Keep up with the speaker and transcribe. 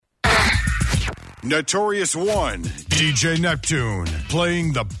Notorious One, DJ-Neptune,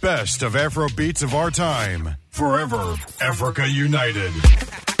 playing the best of Afrobeats of our time. Forever, Africa United.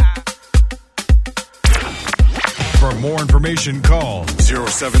 For more information, call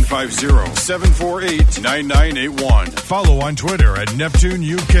 0750-748-9981. Follow on Twitter at Neptune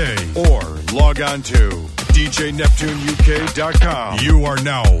UK or log on to DJ-NeptuneUK.com. You are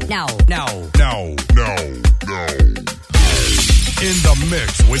now. In the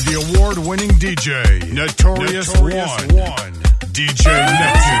mix with the award-winning DJ, Notorious One,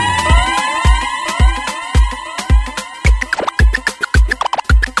 DJ-Neptune.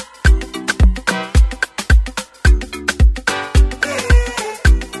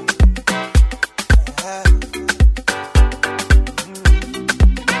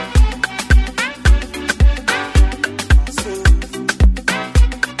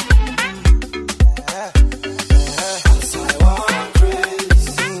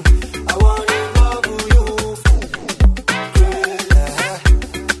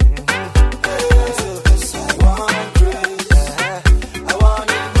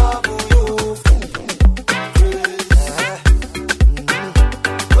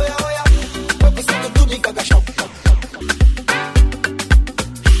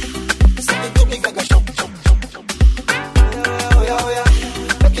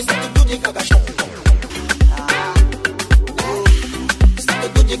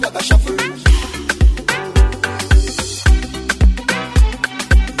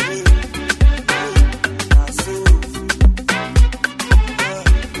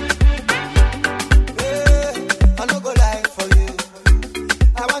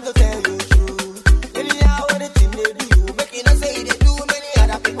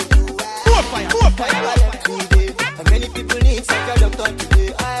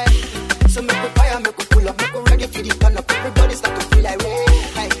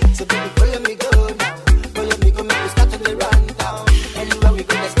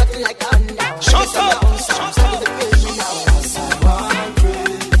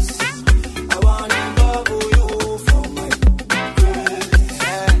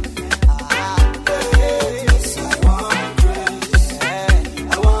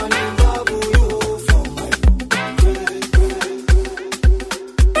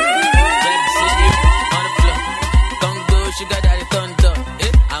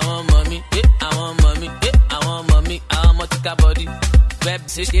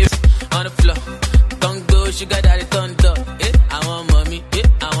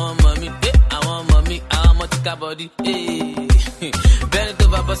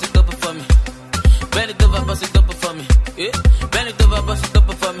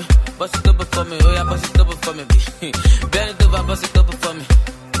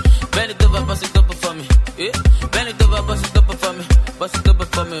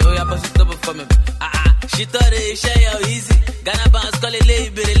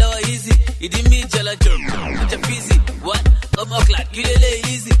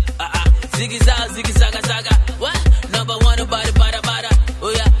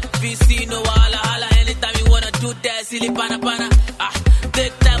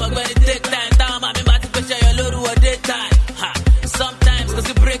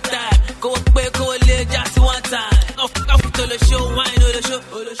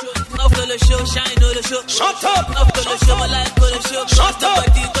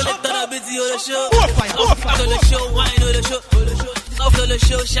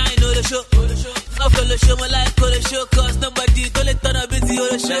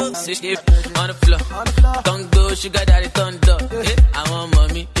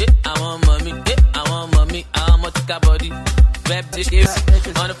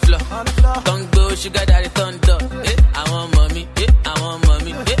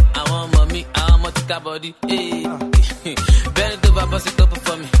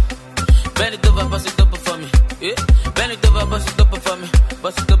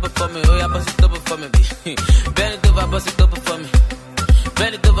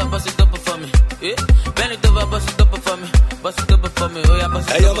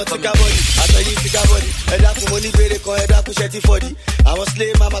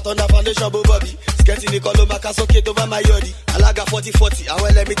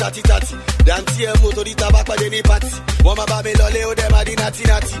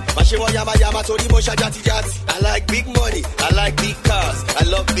 I like big money, I like big cars, I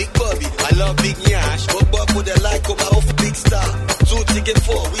love big Bobby, I love big Nyash. But with the like of our big star. 2 tickets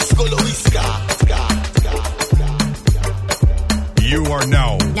for we skolo we ska. You are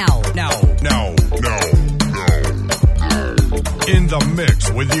now in the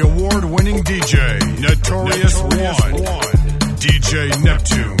mix with the award-winning DJ, Notorious One,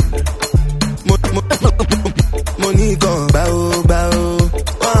 DJ-Neptune. Money come bow bow.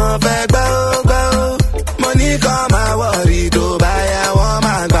 One fake bow bow. Money come my worry to buy a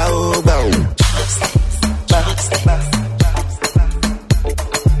woman bow bow.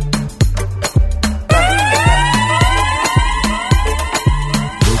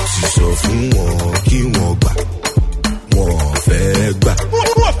 Notice of one kí wọ́n gbà. Wọ́n fẹ́ gbà.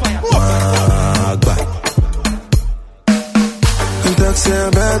 Wọ́n gbà. Taxi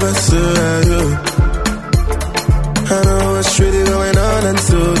and baby, so I do. I know what's really going on and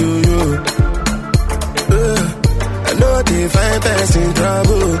so do you. I know they find person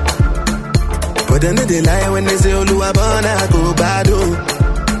trouble, but then they lie when they say Oluwa bona go bado.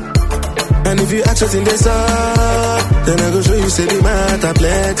 And if you ask us in the sun, then I go show you say the matter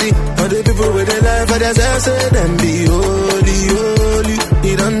plenty. All the people with their life for themselves say them be holy, holy.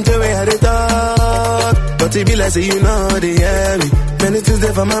 You don't tell me how they talk, but it be like say you know they hear me. Many things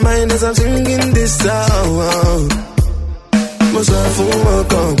there for my mind as I'm singing this song. Most of them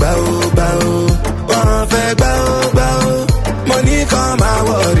come bow bow. One fake bow bow. Money come my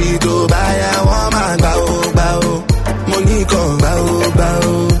worry to buy a woman bow bow. Money come bow bow.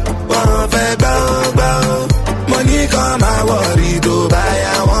 One fake bow bow. Money come my worry to buy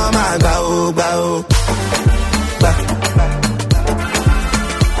a woman bow bow.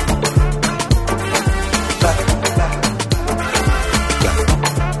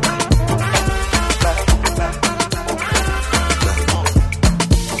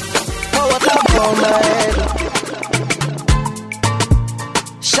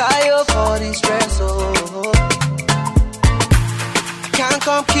 Shy up for the stress, oh. Can't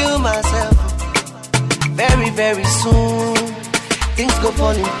come kill myself. Very, very soon, things go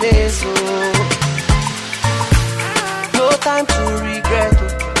fall in place, oh. No time to regret, oh.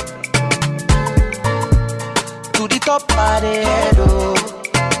 To the top of the head, oh.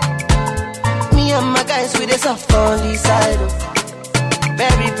 Me and my guys with this off on the side, oh.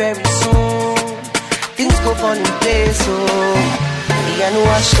 Very, very soon, things go fall in place, oh. Yanu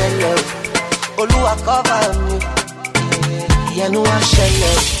wa shele, Oluwa cover me. Yanu wa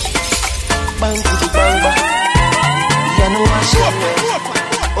shele, bang to the bang. Yanu wa shele,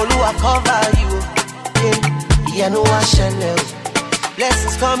 Oluwa cover you. Yanu wa shele,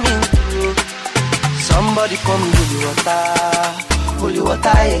 blessings coming through. Somebody come holy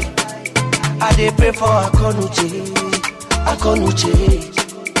water, yeah. I dey pray for Akonuche.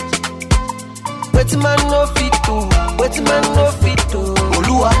 Wait man no fit to,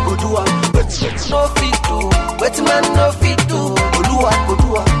 Oluwa go do am. No fit to, wait man no fit to, Oluwa go do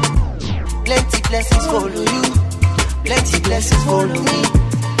am. Plenty blessings follow you, plenty blessings follow me,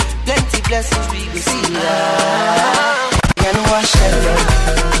 plenty blessings we go see. Yanu wa shele,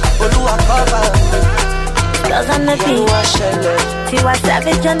 Oluwa cover. Girls on the beat, Tiwa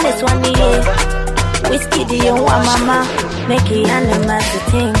Savage on this one, yeah. Whiskey, do you want mama? Make it animals to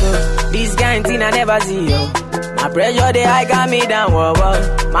tingle. This kind thing I never see, yo. My pressure, they high got me down, whoa,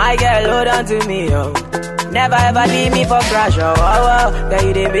 whoa. My girl, hold on to me, yo. Never ever leave me for crash, oh, oh. Girl,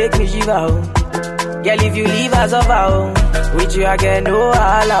 you they make me shiver, oh. Girl, if you leave us over, oh. With you, I get no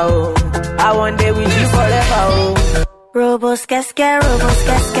holla, oh. I want day with you forever, oh. Robos casca.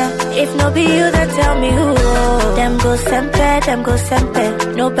 If no be you, then tell me who. Them go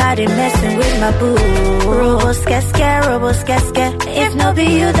sempe. Nobody messing with my boo. Robos casca. If no be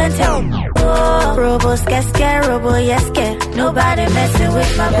you, then tell me who. Robos casca, robo yeske. Nobody messing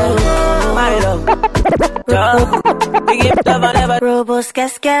with my boo. My love, we give love and never. Robos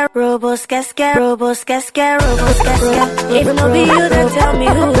casca. If no be you, then tell me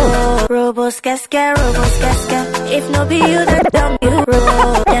who. Robos casca. If no be you, then tell me who.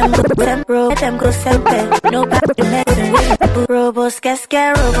 Them go sempe. Nobody messing with my boo. Robos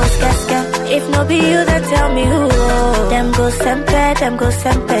casca. If no be you, then tell me who. Them go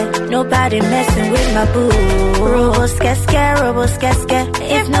sempe. Nobody messing with my boo. Robos casca.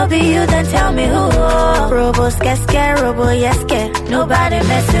 If no be you, then tell me who. Robos casca, robo yeske. Nobody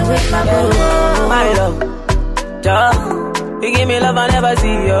messing with my boo. My love, you give me love I never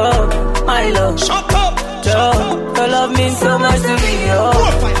see, yo. My love, shut up. Your love means so much to me, yo.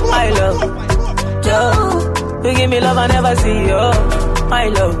 My love, you give me love I never see, yo. My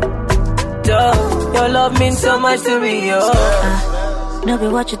love, your love means so much to me, yo. No be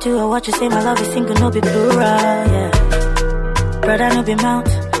what you do or what you say, my love is single, no be plural, yeah. Brother, no be mount,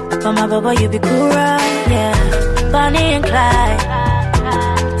 but my baba, you be cool, yeah. Bonnie and Clyde,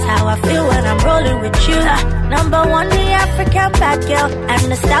 it's how I feel when I'm rolling with you. Number one, the African bad girl,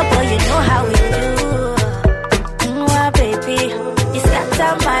 and the star boy, you know how we do. Baby, you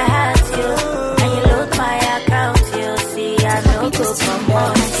scatter my heart, you, and you load my account, you see, I know go from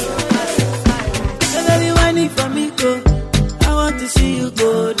one.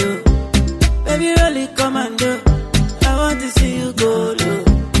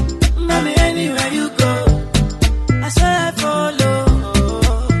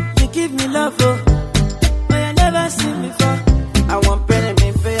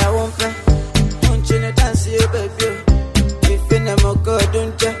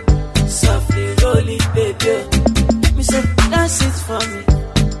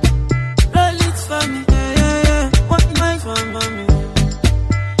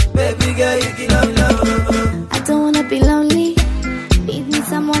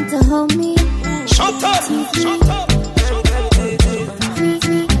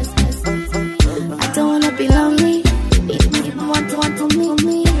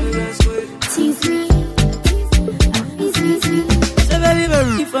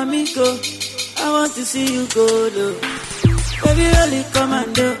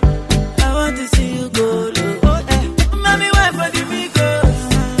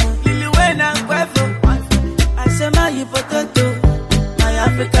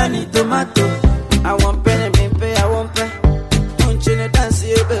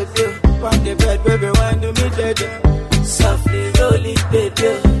 baby. Softly roll it, baby.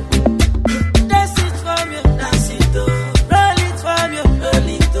 Dance it from you, dance it, oh. Roll it from you, roll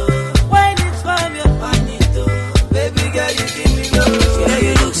it, oh. Wine it from you, wine it, oh. Baby girl, you give me love. Yeah,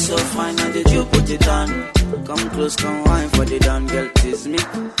 you look so fine, and did you put it on? Come close, come wine for the down, girl, tease me,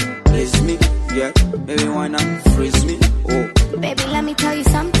 please me, yeah. Baby, why not freeze me, oh. Baby, let me tell you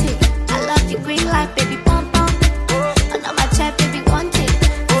something. I love the green light, baby, pom pom. On my chat, baby, one thing.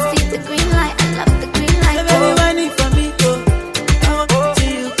 I see the green light, I love the green light. So baby, why need for me, go? I want to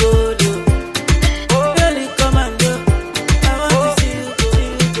see you go, do. Really come and go. I want to see you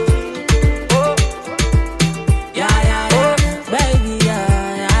go. Yeah, yeah, yeah, baby, yeah,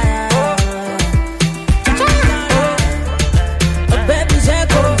 yeah, yeah. Oh, baby,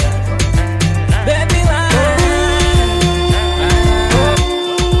 Zeko. Baby, why?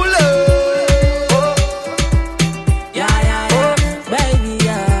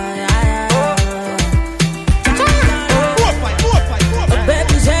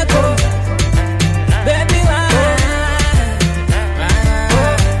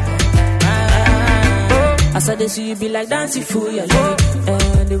 So they see you be like dancing for your leg.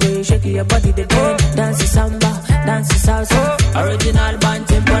 And the way you shake your body, the bend. Dance samba, dance salsa. Original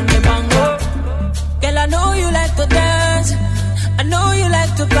band, on the bongo. Girl, I know you like to dance. I know you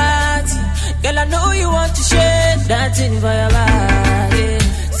like to party. Girl, I know you want to share that thing for your body.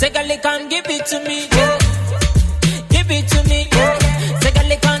 Say, girl, come give it to me, yeah. Give it to me, yeah. Say,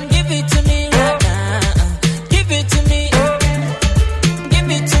 girl, come give it to me right now. Give it to me, yeah.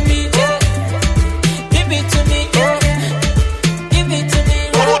 Give it to me, yeah. Give it to me, yeah. Give it to me,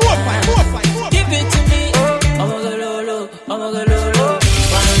 yeah. Give it to me, yeah. Oh my God, lolo, oh my God, lolo.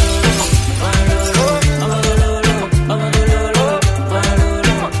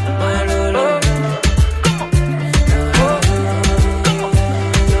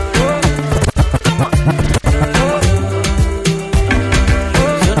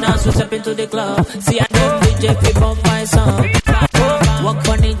 Step into the club, see I know DJ people find some. Walk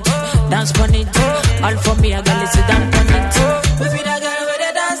on it, dance on it. All for me, I gotta sit down on it. Baby, that girl with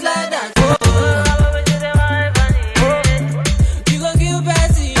a dance like that. You gon' give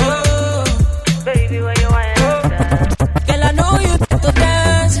Bessie, oh. Baby, where you want? Girl, I know you like to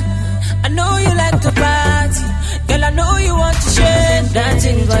dance. I know you like to party. Girl, I know you want to share that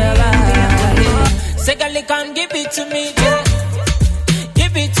thing for your body. Say, girl, come give it to me, yeah.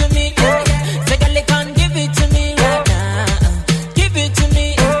 Give it to me, yeah. Say, girl, come give it to me right now. Give it to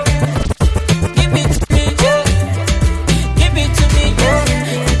me, yeah. Give it to me, yeah. Give it to me, yeah.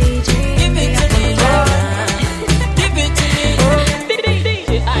 Give it to me, yeah. Give it to me,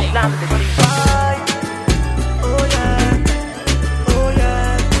 yeah. Oh yeah, oh yeah,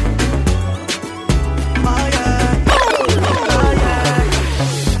 oh yeah, oh yeah.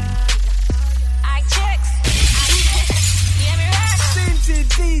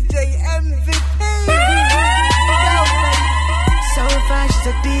 DJ MVP. So fine, she's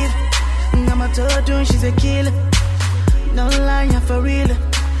a diva. I'm a total, she's a killer. No lie, I'm for real.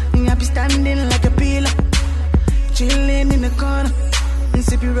 I be standing like a pillar, chilling in the corner, and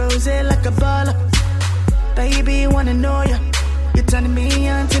sipping rose like a baller. Baby, wanna know ya? You're turning me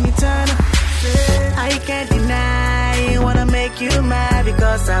on to me turner. I can't deny, wanna make you mad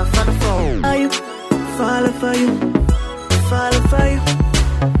because I'm falling for you. Falling for you, falling for you.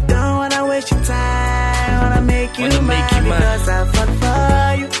 Don't wanna waste your time, wanna make you mad because I fall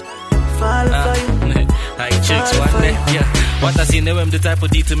for you, fall for you. Like chicks, one day, yeah. What I see now, I'm the type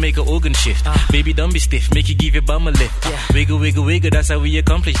of D to make an organ shift. Baby, don't be stiff, make you give your bum a lift. Wiggle, wiggle, wiggle, that's how we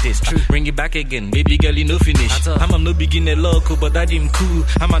accomplish this. Bring it back again, baby girl, you know finish. I'm no beginner local, but that him cool.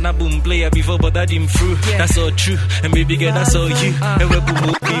 I'm an album player before, but that him through. That's all true, and baby girl, that's all you. And we're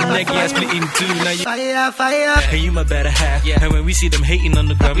boom, like yeah, split in two. Now you fire, fire. And you my better half. And when we see them hating on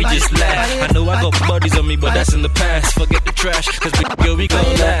the ground, we just laugh. I know I got bodies on me, but that's in the past. Forget the trash, cause we go, we gon'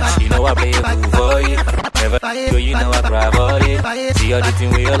 last. You know I play a move for you. Never go, you know I cry for you. See all the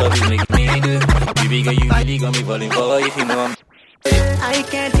thing we all love is making me do. Baby girl, you really got me falling for you. You know I'm I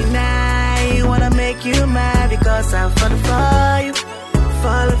can't deny, wanna make you mad because I'm falling for you,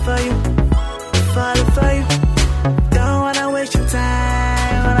 falling for you, falling for you. Don't wanna waste your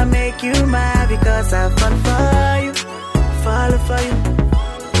time, wanna make you mad because I'm falling for you, falling for you,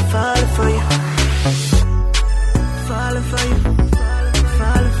 falling for you, falling for you,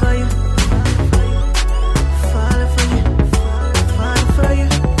 falling for you.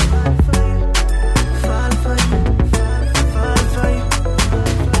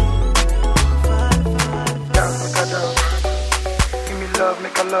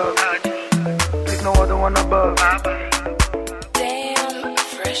 Make a love, there's no other one above. Damn,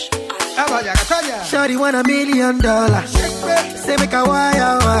 fresh. Shorty want $1 million. Say make a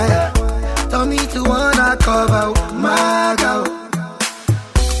wire. Told me to wanna cover my girl.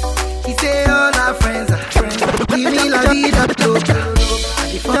 He say all our friends are friends. Give me la vida loca.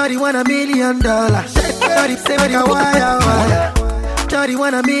 Shorty want $1 million. Shorty say make a wire. Shorty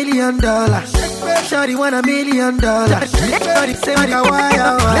want $1 million. Shorty want $1 million. Shorty say make a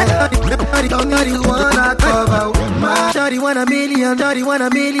wire. Shorty told me to wanna cover my. Shorty want $1 million. Shorty want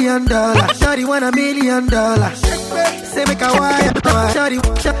 $1 million. Shorty want $1 million. Say make a wire. Shorty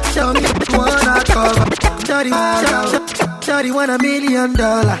show me to wanna cover. Shorty want $1 million.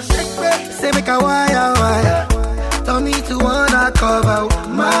 Say make a wire. Told me to wanna cover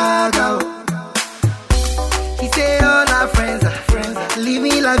my girl. He say all our friends are friends. Leave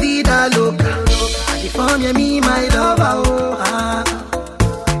me la vida loca. California, me my lover.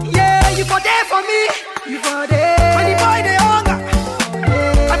 Yeah, you for there for me. You for there. When the boy they hunger,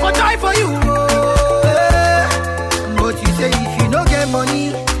 I for die for you. But you say if you no get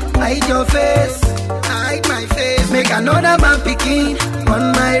money, I hide your face. I hide my face. Make another man picking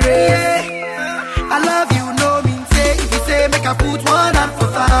on my race. I love you, no mean say. If you say make I put one hand for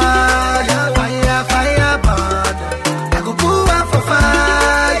fire, burn. I go put one for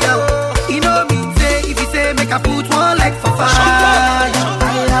fire. You know mean say. If you say make I put one leg for fire,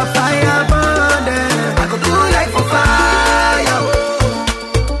 burn. I go put leg for fire.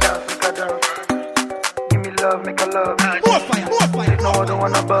 Give me love, make a love. More fire. No other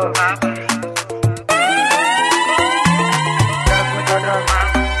one above.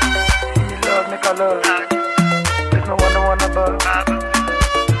 Love. There's no one above.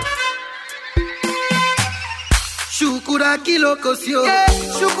 Shukura kilo kosio,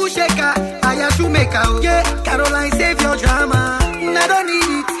 shuku sheka, aya shumeka. Yeah, Caroline save your drama. I don't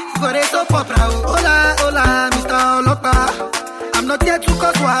need it for a soap opera. Hola, Mr. Olopa. I'm not here to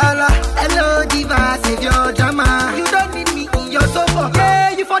cause wahala. Hello, diva, save your drama. You don't need me in your soap opera. Yeah,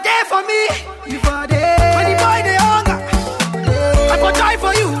 you for there for me. You for there. When the boy they hunger, I for die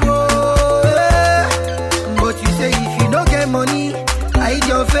for you. If you don't get money, hide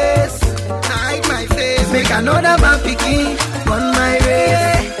your face. Hide my face. Make another man picking on my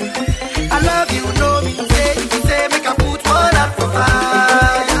race. I love you, no me say. If you say make I put one out for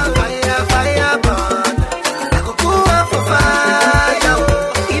fire, burn. I go put one for fire.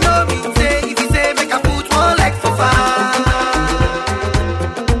 You know me say. If you say make I put one leg for fire.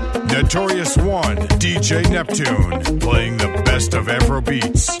 Notorious One, Dj-Neptune, playing the best of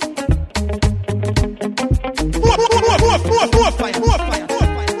Afrobeats.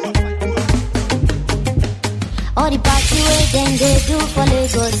 All the party way then they do for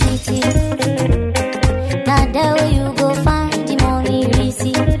Lagos City. Now there where you go find the money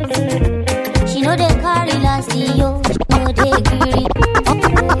receipt. She know they carry last year, she know they greedy.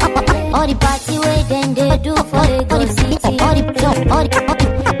 All the party way then they do for Lagos City.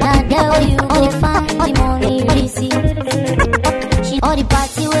 Now there where you go find the money receipt. All the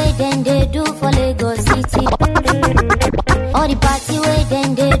party way then they do for Lagos City. All the party way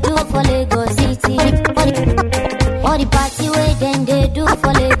then they do for Lagos City. All the party way then they do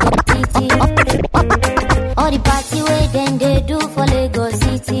for Lagos City. All the party way then they do for Lagos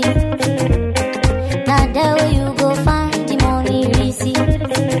City. Now there where you go find the money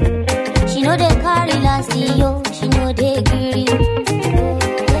receipt. She know they carry last year, she know they greedy.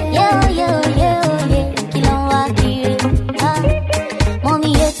 Yeah, kill on what greedy. Mommy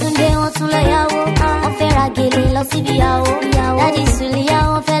yetunde on tún lọ yàwó. Wọ́n fẹ́ ra gèlè lọ síbi ìyàwó. Daddy Suliya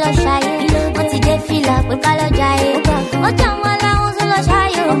wọ́n fẹ́ lọ ṣayé. Wọ́n ti dé fìlà pé ká lọ jayé. Wọ́n jà wọn láwọn tún lọ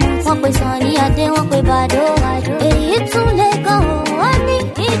ṣayé. Wọ́n pè Sunny Adé, wọ́n pè Bàdó. Èyí tún lè gan o, wọ́n ní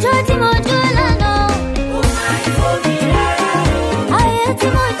ìjọ tí mo jó lánàá. Ó máa ń tóbi rárá o. Ayé tí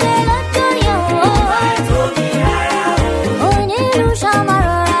mo jẹ lọ́jọ́ yẹn o. Ó máa ń tóbi rárá o. Onílù ṣàmà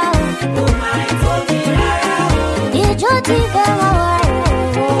rọra o. Ó máa ń tóbi rárá o. Ìjọ tí fẹ́ wọ́n wá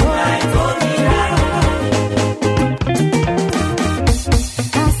o. Ó máa ń tóbi rárá o.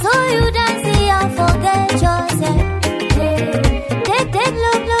 I saw you dancing, I forget yourself. Take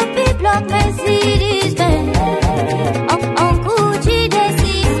look, big block, Mercedes Benz. Uncle G, they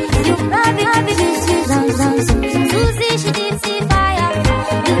see you happy, this is Susie, she did see fire.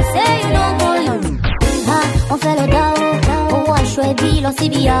 You say you don't know you. On fait le dao, on voit chouette, bilan, si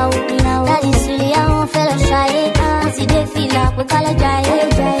biao. Daddy Suliya, on fait le chalet. On s'y défile là, pour qu'à la jaille.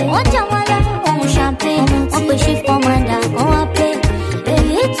 On tient moi là, on champagne. On peut chiffre commanda, on va payer.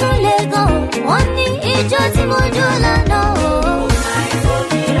 Et tous les gars, on dit, et je dis mon Dieu là, non.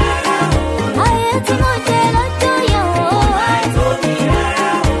 Aïe, tu m'as dit là, tu yo.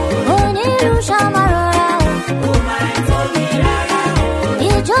 On est louche à ma rora.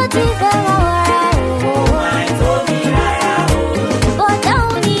 Et je dis,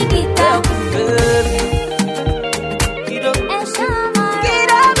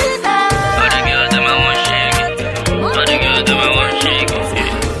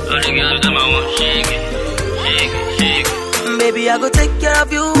 Baby, I go take care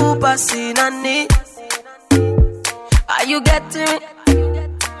of you, passing on it. Are you getting it?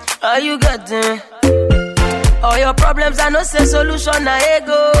 Are you getting it? All your problems, I know say solution, na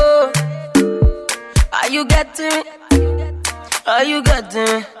ego. Are you getting it? Are you getting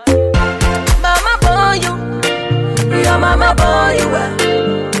it? Mama born you, your mama born you well,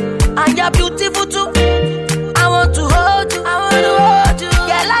 and you're beautiful too. I want to hold you, I want to hold you.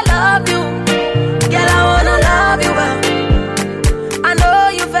 Girl, I love you, girl, I wanna love you well. I know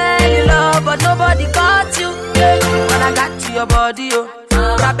you fell in love, but nobody caught you. When I got to your body, oh,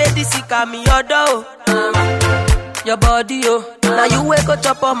 grab it, sick of me, your door. Your body, oh, now you wake up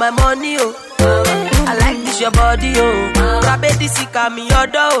chop on my money, oh. I like this your body, oh. Grab it, sick of me, your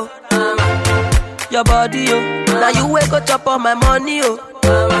door. Your body, oh, now you wake up chop on my money, oh.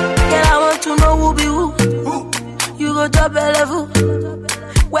 Girl, I want to know who be who. You go job a level.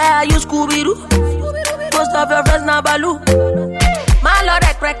 Where are you, Scooby-Doo? Most of your friends now baloo. Malo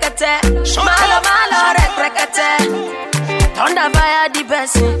rekrekete, malo rekrekete. Thunder fire the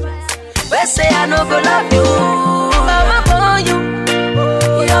person. We say I no go love you. Mama born you,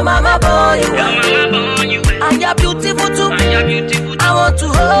 your mama born you, and you're beautiful too. I want to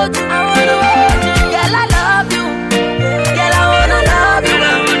hold you, I wanna hold you. Girl, I love you, girl, I wanna love you.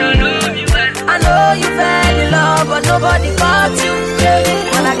 I know you fell in love, but nobody caught you.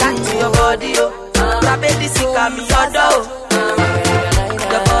 When I got to your body, oh, grab it, sick of me, your door.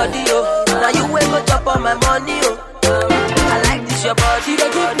 Your body, oh, now you wake up on my money, oh. I like this your body. She dey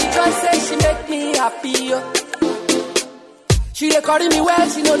give me joy, say she make me happy, yo. She dey carry me well,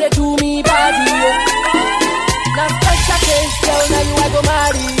 she know they do me bad, yo. Now special case, girl, now you I go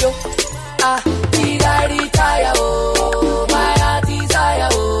marry, yo. Did I retire, oh, my heart desire,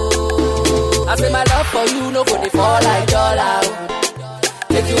 oh. I say my love for you, no gonna fall like dollar, oh.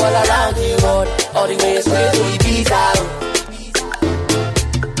 Take you all around the world, all the way straight to Ibiza, oh.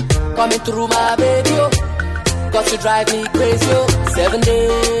 Coming through my baby, oh. Cause you drive me crazy, oh. 7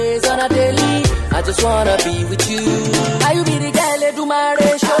 days on a daily, I just wanna be with you. How you be the girl that do my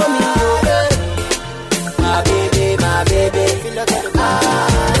race, show me, oh. My baby, my baby.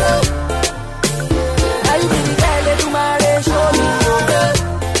 How you be the girl that do my race, show me, oh.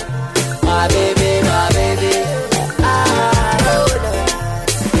 My baby, my baby.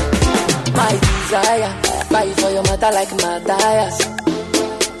 My desire, fight for your mother like Matthias.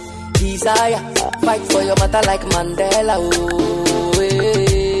 Desire, fight for your mother like Mandela, oh,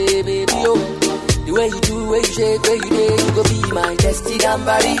 hey, baby, oh. The way you do, way you shake, way you do, you go be my destiny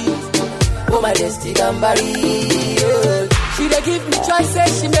gambari. Oh, my destiny gambari, oh. She dey give me choice, say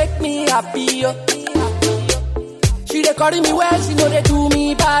she make me happy, oh. She dey carry me well, she know they do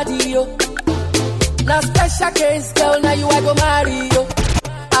me body, oh. Now special case, girl, now you I go marry, oh.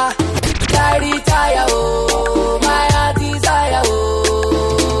 I retire, oh, my heart desire,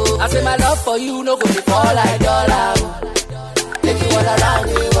 oh. I say my love for you, no go to fall like dollar, oh. Take you all around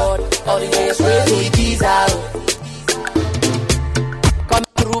the world, all the way straight to Ibiza, oh. Come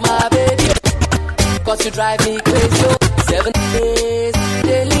through my baby, cause you drive me crazy, oh. 7 days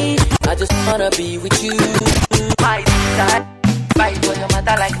daily, I just wanna be with you. My desire, fight for your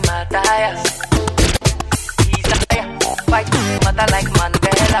mother like Matthias. Desire, fight for your mother like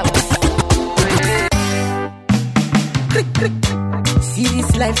Mandela, oh. See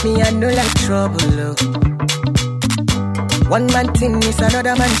this life, me I know like trouble, oh. One man thing is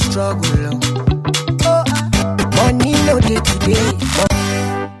another man's struggle, oh. Money no day today, oh.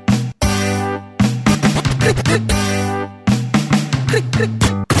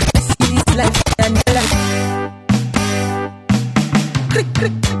 See this life, me I know like.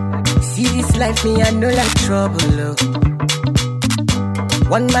 See this life, me I know like trouble, oh.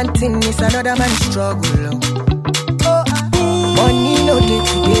 One man thing is another man's struggle, oh. Money no day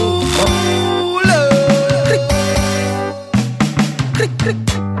today.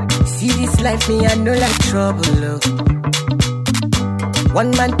 See this life, me I know like trouble, oh.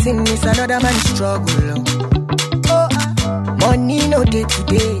 One man thing is another man's struggle, oh. Money no day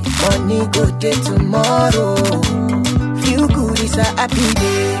today, money go day tomorrow. Feel good is a happy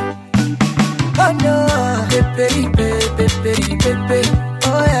day. Oh no, pepe, pepe, pepe.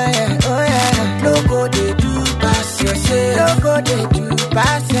 Oh yeah, oh yeah. No go they do pass yourself. No go they do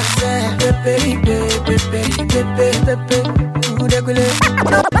pass yourself. Pepe, pepe, pepe, pepe. No go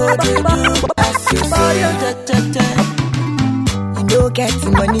they do pass yourself. You know get the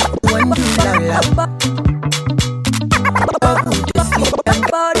money, one do la la. Oh, the sleep and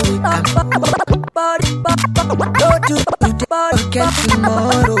body, go to get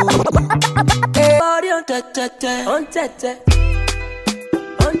tomorrow. Hey, body on tete, on tete,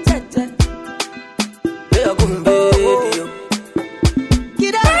 on tete.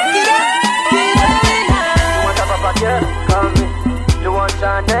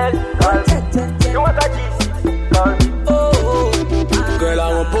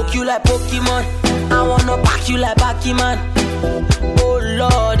 wanna poke you like Pokemon. I wanna pack you like Pac-Man. Oh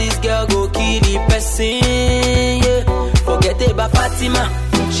Lord, this girl go kill the person, yeah. Forget about Fatima.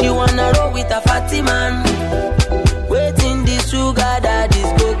 She wanna roll with a Fatima. Waiting this sugar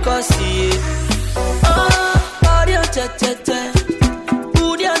daddy's go cause yeah. Oh, body on che-che-che.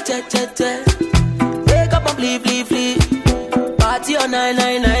 Booty on che-che-che. Wake up and flee. Party on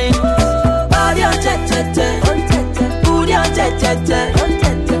 999. Body on che-che-che. Booty on che-che-che.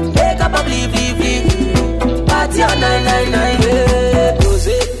 Wake up and flee. Party on 999. Yeah,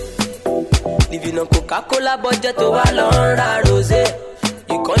 rosé. Living on Coca-Cola budget to a long rosé.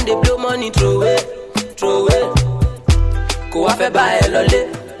 You can't dey blow money throw it. Go off and buy a lolly.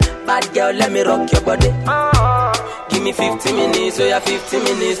 Bad girl, let me rock your body. Give me 15 minutes, so yeah, 15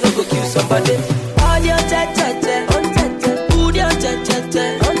 minutes, don't go kill somebody. Body on che-che-che. Booty on che-che-che.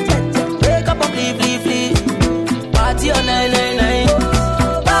 Wake up and flee. Party on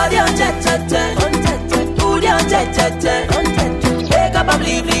 999. Body on che-che-che. Booty on che-che-che. Wake up and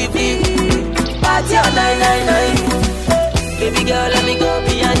flee. Party on 999. Baby girl, let me go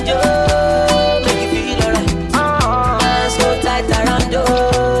beyond you. Make you feel alright. So tight around you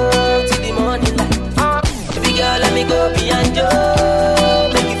till the morning light. Baby girl, let me go beyond you.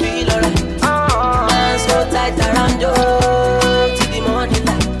 Make you feel alright. So tight around you till the morning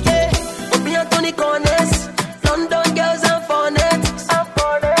light. Yeah, me and Tony Cornets, London girls and phonets.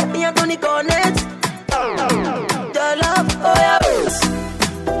 Me and Tony Cornets, your love, oh yeah, boots.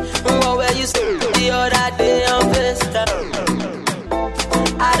 What were you saying the other day on FaceTime?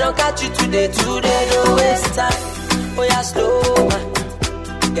 I don't catch you today, don't waste time. Oh yeah, slow man.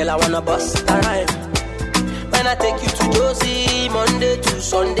 Girl, I wanna bust a rhyme. When I take you to Josie, Monday to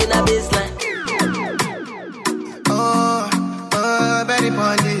Sunday, na baseline. Oh, Betty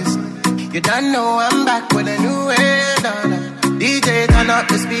Police. You don't know I'm back with a new head on. DJ, turn up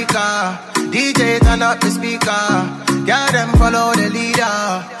the speaker. DJ, turn up the speaker. Girl, them follow the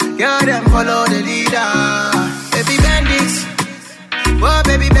leader. Baby bandits. Oh,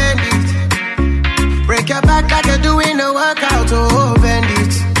 baby bandit. Break your back like you're doing a workout. Oh,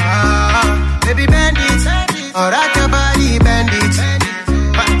 bandit. Baby bandit. Oh, rock your body, bandit.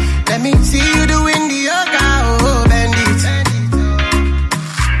 Let me see you doing the yoga. Oh, bandit.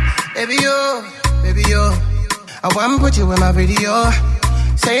 Baby, yo. I want to put you in my video.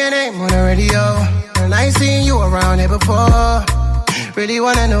 Say your name on the radio. And I ain't seen you around here before. Really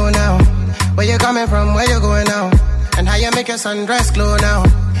wanna know now. Where you coming from, where you going now? And how you make your sundress glow now.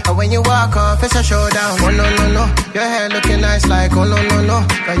 And when you walk off, it's a showdown. Oh no, your hair looking nice like oh no.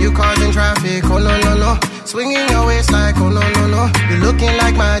 Got you causing traffic, oh no. Swinging your waist like oh no. You looking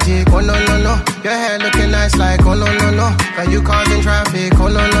like magic, oh no. Your hair looking nice like oh no. Got you causing traffic, oh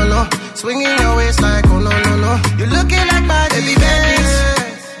no. Swinging your waist like oh no. You looking like magic, baby bandit.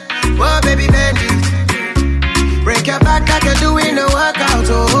 Oh baby bandit. Break your back like you're doing a workout,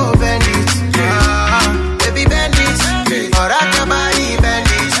 oh bandit. Baby bandit. Oh rock your body, bandit.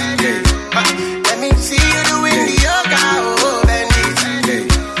 Let me see you doing the yoga, oh bandit.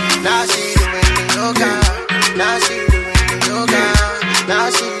 Now she doing the yoga. Now she doing the yoga. Now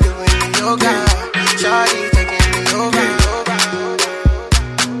she doing the yoga. Shawty taking the yoga.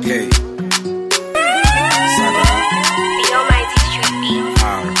 Yeah. The almighty street beat.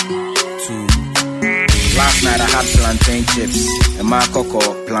 Last night I had plantain chips and my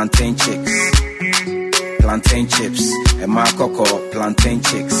cocoa plantain chicks. Plantain chips and my cocoa plantain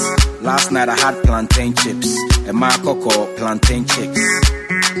chicks. Last night I had plantain chips and my cocoa plantain chicks.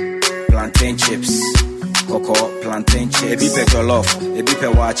 Plantain chips, cocoa plantain chips. Ebi pe jollof, ebi pe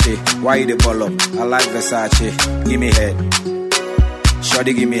wache. Why you the ball up? I like Versace. Give me head.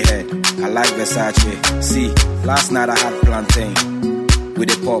 Shorty give me head. I like Versace. See, last night I had plantain with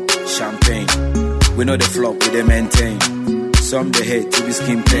the pop champagne. We know the flop, we the maintain. Some they hate to be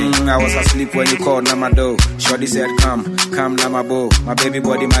skin pain. I was asleep when you called Namado. Shorty said come Namabo. My baby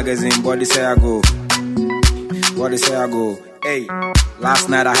body magazine, body say I go. Hey, last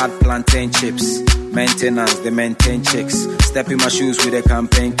night I had plantain chips. Maintenance, they maintain chicks. Step in my shoes with the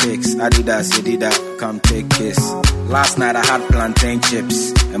campaign kicks. Adidas, you did that, come take kiss. Last night I had plantain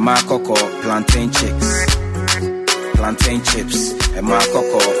chips and my cocoa plantain chicks. Plantain chips and my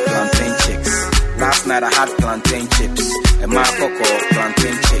cocoa plantain chicks. Last night I had plantain chips and my cocoa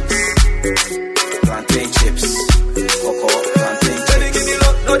plantain chicks. Plantain chips, cocoa plantain chips. Baby, give me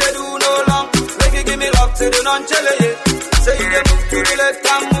love, no they do no long. Baby, give me love, say do non chele ye. Say you dey move to the left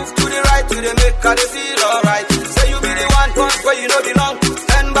and move to the right, to the make her they feel alright. Say you be the one where you know belong.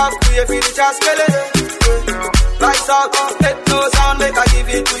 Stand back to your finish as kele. Lights out, let no sound, make her give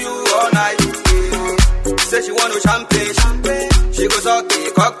it to you all night. Say she want no champagne, she goes okay.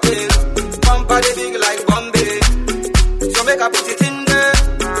 cocktail. Pump the big like Bombay. So make her put it in there.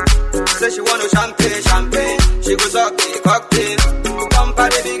 Say she want no champagne, champagne. She goes okay, cocktail. Pump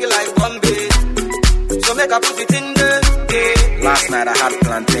the big like Bombay. So make her put it in there. Yeah. Last night I had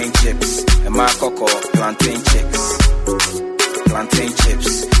plantain chips and my cocoa plantain chips. Plantain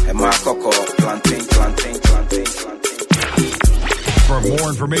chips and my cocoa plantain. For more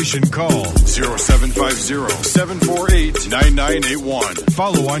information, call 0750-748-9981.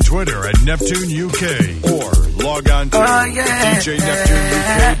 Follow on Twitter at Neptune UK or log on to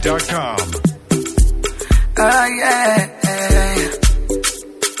dj-neptuneuk.com.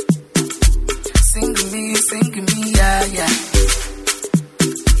 Sing me, yeah.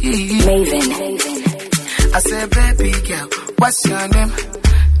 Maven. I said, baby girl, what's your name?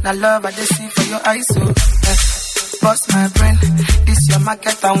 Now love I just see for your eyes, so bust my brain. This your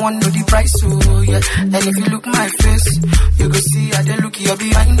market, I want know the price, so yeah. And if you look my face, you go see how they look you're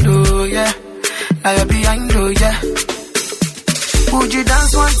behind, oh yeah. Now you're behind, oh yeah. Would you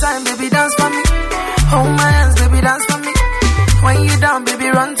dance one time, baby, dance for me? Hold my hands, baby, dance for me. When you down, baby,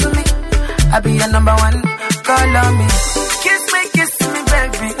 run to me. I'll be your number one, call on me. Kiss me,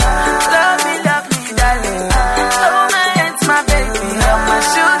 baby. Love me, darling. Hold my hands, my baby. You're my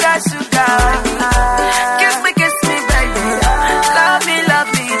sugar. Kiss me, baby. Love me,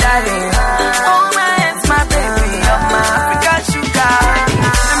 darling. Hold my hands, my baby. You're my African sugar.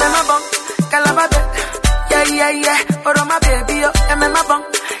 My bum, calababe. Yeah. Oh, my baby, oh, my bum,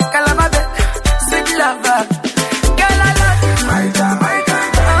 calababe. Sweet lover. Girl, I love you. My God.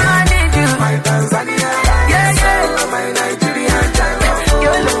 My Tanzania, yeah, my Nigerian child.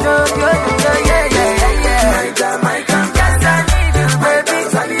 Yeah. My yes, I need you, baby.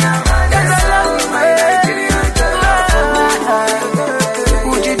 Tanzania, yes, I love you, my Nigerian child.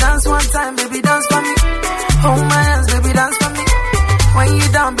 Would you dance one time, baby, dance for me? Hold my hands, baby, dance for me. When you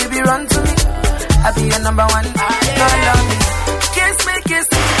down, baby, run to me. I'll be your number one, call on me. Kiss me,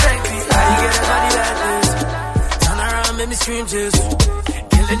 baby. How you get a body like this? Turn around, make me scream just.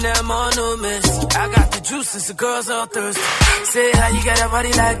 Them on no mess. I got the juice since the girls all thirsty. Say how you get a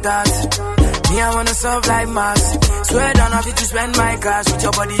body like that. Me, I wanna serve like mass. Swear down off you to spend my cash. With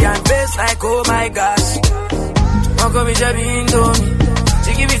your body and face like oh my gosh. Won't call me Jabby Indomie.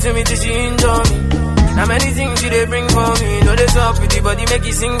 She give it to me till she Indomie. Now many things she they bring for me. Know they talk with the body make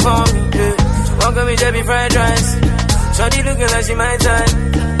you sing for me, yeah. Won't call me Jabby fried rice. Shawty looking like she my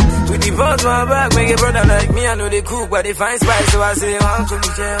time. With the balls my back, make a brother like me. I know they cook, but they find spice. So I say, one come me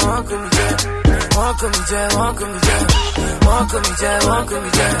jail.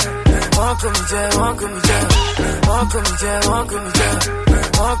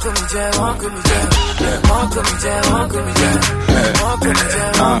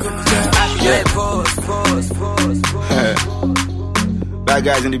 Bad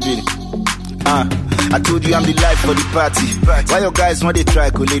guys in the building. I told you I'm the life for the party. Why your guys want they try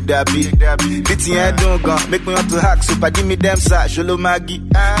to let that be? Bitty ain't don't go. Make me want to hack, so give me them side. Sholo Maggie.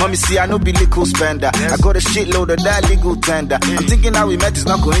 Mommy see I no be liquor spender. I got a shitload of that legal tender. I'm thinking how we met is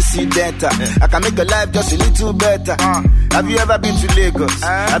not coincidental. I can make a life just a little better. Have you ever been to Lagos?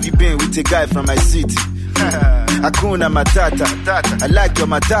 Have you been with a guy from my city? Hakuna Matata. I like your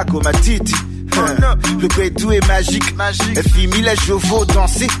matako, my titi. Le pétou est magique. Et fille les chevaux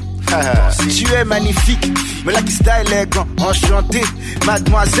danser. Tu es magnifique, mais la qui style élégant, enchanté.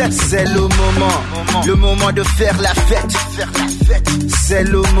 Mademoiselle, c'est le moment de faire la fête. C'est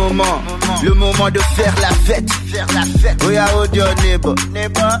le moment de faire la fête. Oh yeah, hold your neighbor,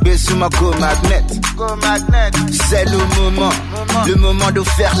 Besuma go magnet. C'est le moment de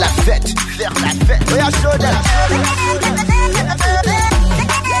faire la fête. Oh yeah, show them.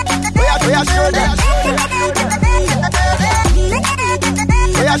 Oh yeah, show them.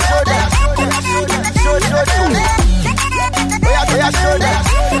 Oya show them. Show. Oya show them.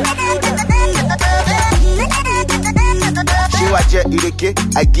 Chiwaja Ireke,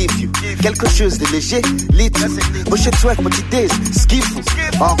 I give you quelque chose de léger, lit. Push it twerk, but it is skiffle.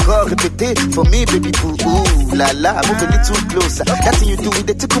 Encore répété, for me baby boo. Ooh la la, move a little closer. That thing you do with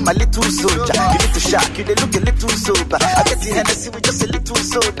the tickle my little soldier. You need to shock, you they look a little sober. I get the Hennessy with just a little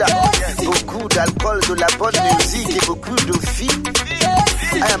soda. Beaucoup d'alcool, de la bonne musique et beaucoup de filles.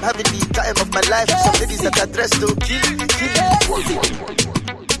 I am having the time of my life. Some ladies that are dressed to kill.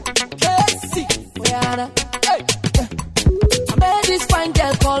 I met this fine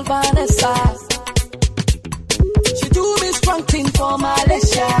girl called Vanessa. She do me strong thing for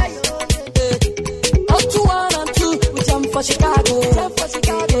Malaysia. Up to 1 and 2, we jump for Chicago.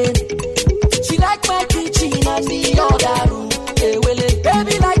 She like my kitchen and the other room.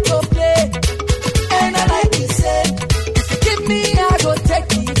 Baby like to play, and I like to say, if you give me, I go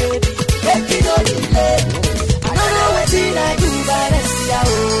take you.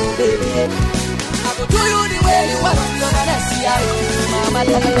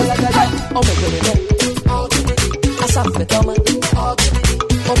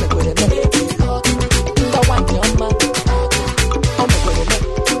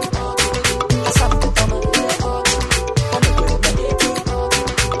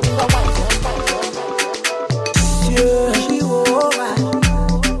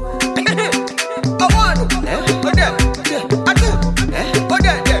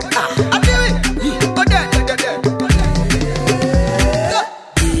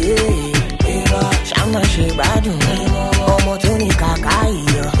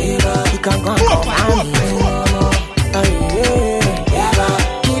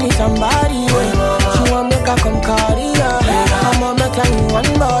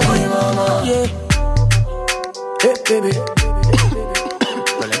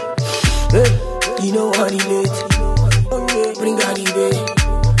 nobody late. Bring out the bay.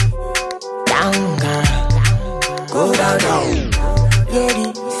 Down, girl. Go down, down. Yeah, the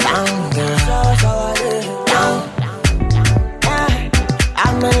sound, girl. Down.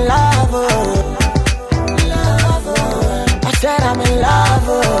 I'm in love. I said I'm in love.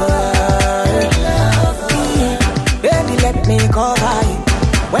 Baby, let me cover you.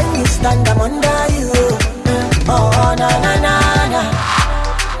 When you stand, I'm under you. Oh, na na na na.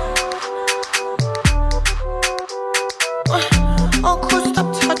 Oh, cool, stop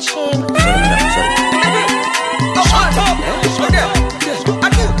touching.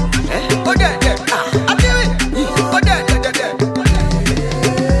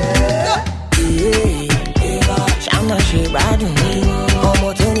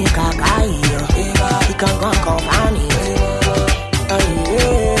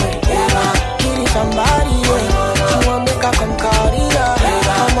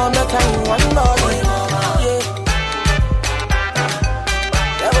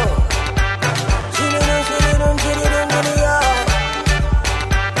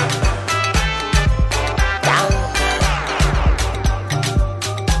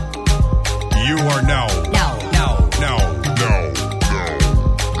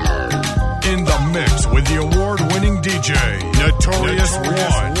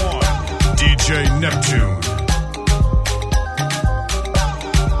 Dj-Neptune.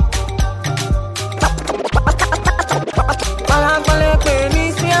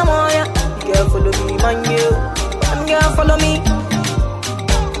 Follow me, man, you. Follow me.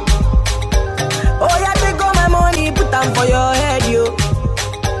 Oh, yeah, take all my money, put them for your head, you.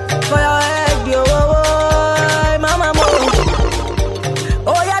 For your head, you. Oh, mama, mama.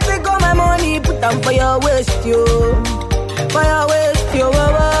 Oh, yeah, take all my money, put them for your waist, you. For your waist, you.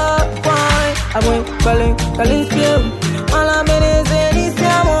 I went calling you. All I'm in is this,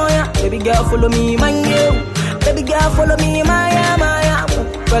 yeah. Baby girl, follow me, man, you. Baby girl, follow me, Maya.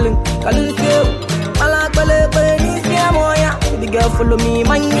 Calling you. All I'm calling this, yeah. Baby girl, follow me,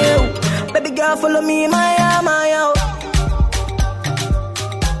 man, you. Baby girl, follow me, Maya.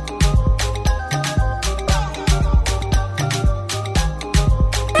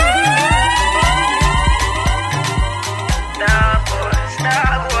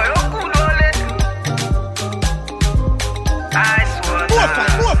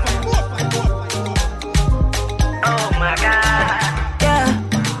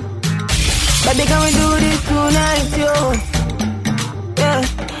 Baby, can we do this tonight, yo? Yeah.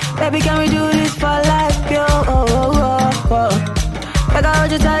 Baby, can we do this for life, yo? Like I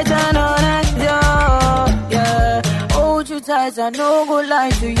hold you tight and all night, yo. Yeah. Hold you tight and no go lie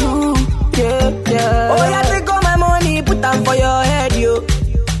to you. Yeah. Oh, yeah, take all my money, put them for your head, yo.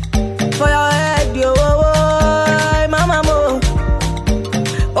 For your head, yo. Mama, mo.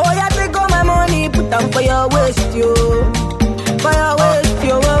 Oh, yeah, take all my money, put them for your waist, yo. For your waist,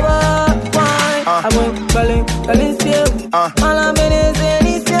 yo. I went calling you. All I'm in is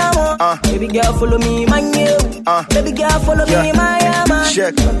this, yeah. Baby girl, follow me, man, you. Baby girl, follow me, my man.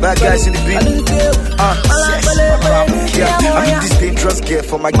 Check, bad guys in the beat. I meet this dangerous girl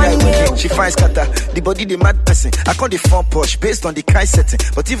for my guy with she finds scatter. The body, the mad person. I call the phone push based on the kind setting.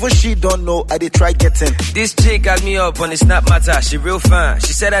 But even she don't know, I they try getting. This chick got me up on the snap matter. She real fine.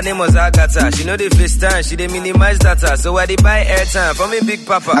 She said her name was Agatha. She know the FaceTime. She didn't minimize data. So I did buy airtime for me, big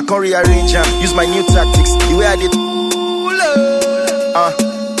papa. I can rearrange them. Use my new tactics. The way I did.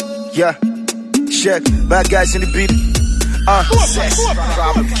 Yeah. Check, bad guys in the beat.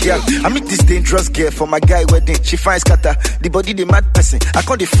 Yeah, I meet this dangerous girl for my guy wedding. She finds scatter. The body, the mad person. I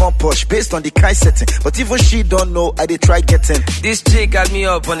call the phone push based on the kind setting. But even she don't know, I they try getting. This chick got me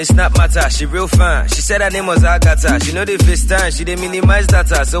up on the snap matter. She real fine. She said her name was Agatha. She know the FaceTime. She didn't minimize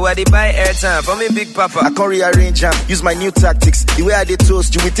data. So I did buy airtime for me, big papa. I can rearrange them. Use my new tactics. The way I did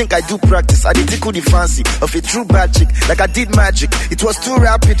toast, you would think I do practice. I did tickle the fancy of a true bad chick. Like I did magic. It was too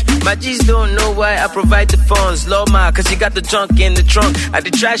rapid. My G's don't know why I provide the funds. Lord, ma, cause she got the junk in the trunk. I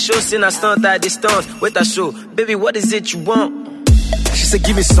did try shows in I stunt at distance. Wait a show, baby, what is it you want? She said,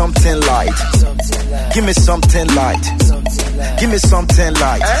 give me something light. Give me something light. Give me something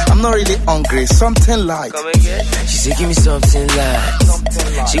light. I'm not really hungry. Something light. Come again? She said, give me something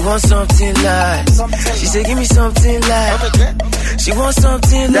light. She wants something light. She said, give me something light. She wants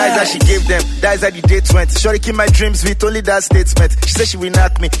something light. That is how she gave them. That is how the date went. Shorty keep my dreams with only that statement. She said she will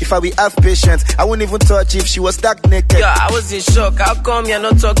knock me if I will have patience. I wouldn't even touch if she was stuck naked. Yeah, I was in shock. How come you're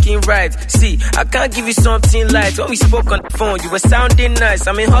not talking right? See, I can't give you something light. When we spoke on the phone, you were sounding nice.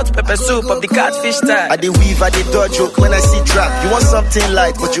 I'm in hot pepper soup of the catfish type. I did weave, I did dodge joke when I see trap. You want something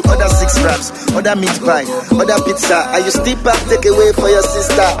light, but you order 6 wraps, order meat pie, order pizza. And you still back take away for your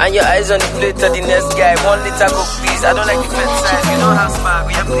sister. And your eyes on the plate of the next guy. 1 liter coke, please. I don't like the fat size. You know how smart.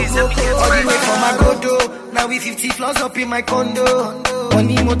 Will you please help me get all the way from my godo. Now we 50 floors up in my condo.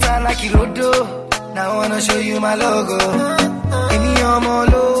 Money motor like Irodo. Now I wanna show you my logo. Any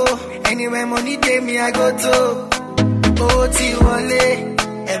low. Anywhere money day me I go to. Oti wale.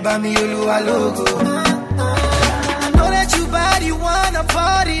 Eba mi Oluwa logo. I know that you bad, you wanna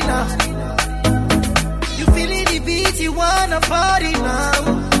party now. You feeling the beat, you wanna party now.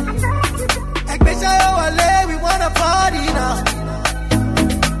 We wanna party now.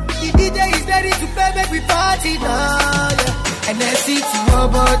 The DJ is ready to play, make we party now. Yeah. And then see to your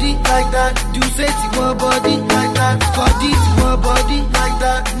body like that. Do say to your body like that. Body to your body like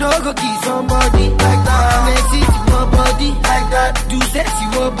that. No go kiss somebody like that. And then see to your body like that. Do say to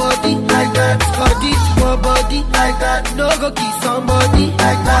your body like that. Body to your body like that. No go kiss somebody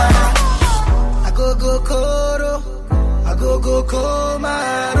like that. I go koro. I go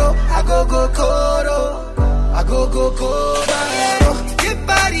komaro. I go koro. I go komaro. Get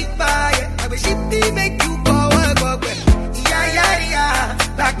body fire. I wish it make you go work. Yeah.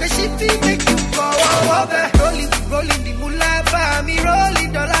 Like the shit make you go over. Rolling the moolah, for me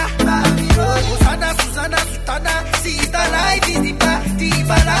rolling dollar. Susanna, sister life is the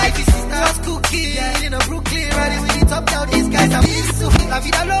life is sister. Was cooking in a Brooklyn, riding with the top down. These guys are so La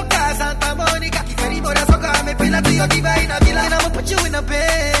vida loca, Santa Monica. If anybody soccer, me pay to your divine villa. And I'ma put you in a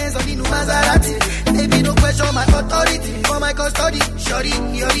Benz on the new Maserati. Baby, no question my authority for my custody. Shorty,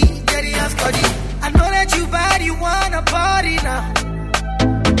 yori, getting and scotty. I know that you bad, you wanna party now.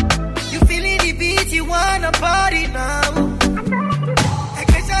 You feeling the beat, you wanna party now.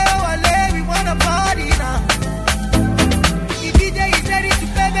 We wanna party now. The DJ is ready to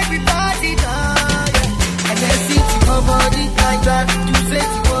play, make we party now. Yeah. And then see to your body like that. Do say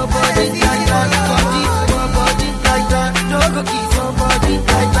to your body like that. Body to your body like that. No go kiss somebody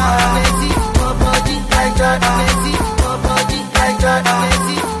like that. And then see to your body like that. And then see to your body like that. And then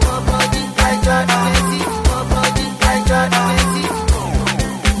see to your body like that. And then see to your body like that. And then see to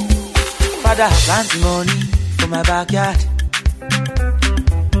Father, plenty money for my backyard.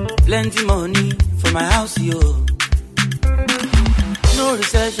 Plenty money for my house, yo. No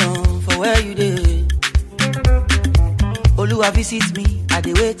recession for where you dey. Oluwa visit me, I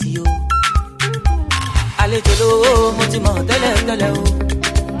dey wait yo. Àlejò lówó, mo ti mọ̀ tẹ́lẹ̀ o.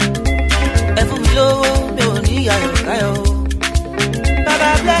 Ẹ fún mi lówó, mi ò ní ayọ̀ káyọ̀. Baba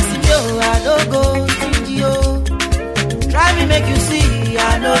bless me, yo, I no go stingy yo. Try me make you see, I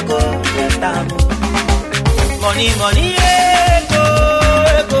no go waste am. Money, ego.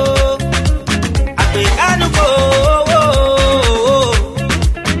 Africano go,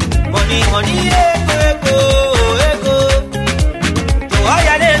 money, ego. To all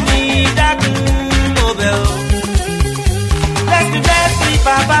ya let me that mobile. Bless me,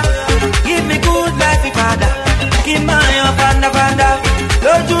 Papa. Give me good life, Father. Give my panda.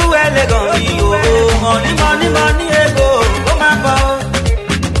 Don't do elegant, money, ego. Oh my God.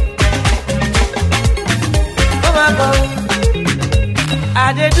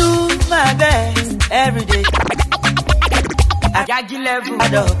 I dey do my best every day. I got you level,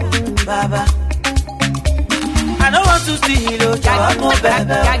 Baba. I don't want to steal, oh, I'm more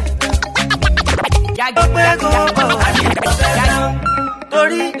better.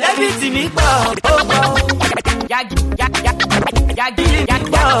 Tori, let me see me go.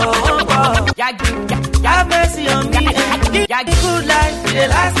 Have mercy on me. Good life, the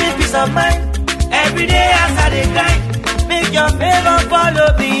last me peace of mind. Every day as I dey grind. Make your favor follow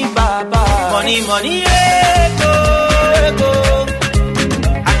me, Baba. Money, ego.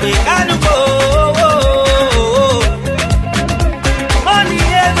 Africano go. Money,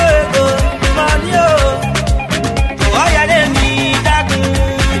 ego. Money, oh. To all ya let me that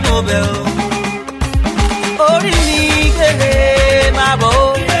mobile. Ori mi kere ma bo.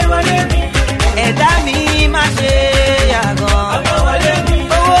 Ẹ̀dá mi má ṣe yàgàn.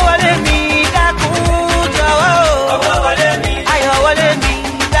 Owó wọlé mi dákun jọ̀wọ́. Ayọ̀ wọlé mi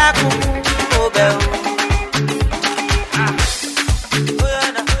dákun mo bẹ̀ o.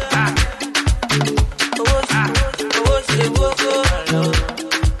 Owó ṣe gbogbo lọ.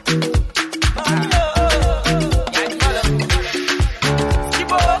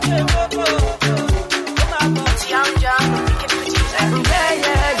 Owó ṣe gbogbo.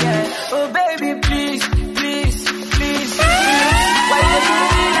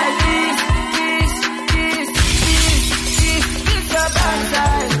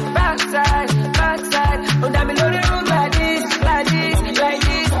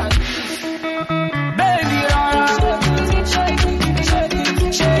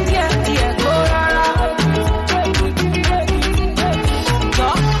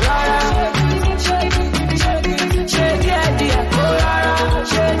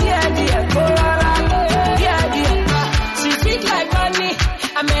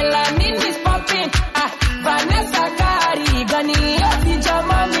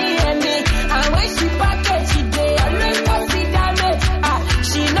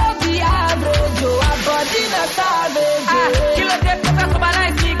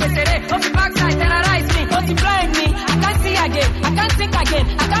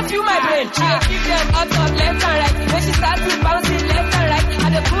 brain. She dey keep them up, left and right. When she start to bounce it left and right,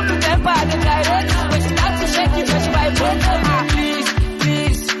 and the cool temper, and the direct. When she start to shake it, when she vibrate. Please,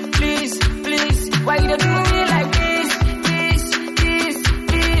 please, please, please, why you dey do me like this?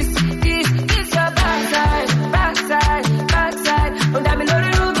 This your backside, backside, backside. Don't have me know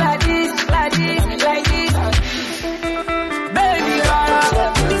the room like this, like this, like this. Baby,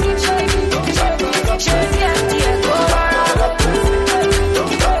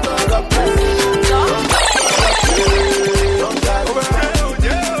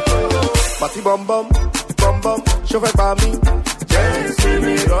 Party bum bum, chauffeur par mi. Dance with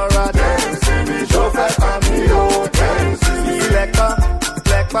me, Laura, dance with me, chauffeur par mi, oh, dance with me. Black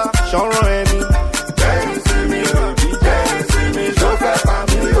bar, chanron et mi. Dance with me, baby, dance with me, chauffeur par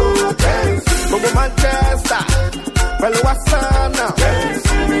mi, oh, dance with me. Go Manchester, well, what's up now? Dance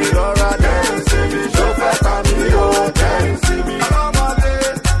with me, Laura, dance with me, chauffeur par mi, oh, dance with me.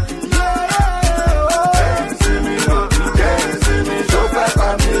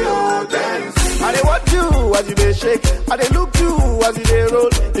 As you they shake, I they look you as you they roll.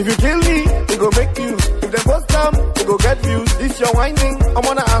 If you kill me, they go make you. If they post them, they go get views. This your whining, I'm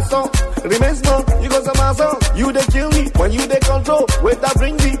on a answer. Remains no, you go some answer. You they kill me when you they control. Wait that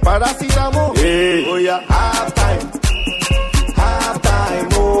bring me paracetamol. Hey, oh yeah, half time,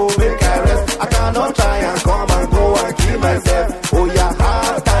 oh make I rest. I cannot try and come and go and kill myself. Oh yeah,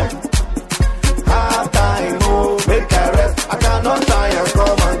 half time, oh make I rest. I cannot try and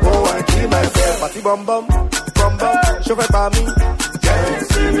come and go and kill myself. Party bum bum. Chauffeur par mi,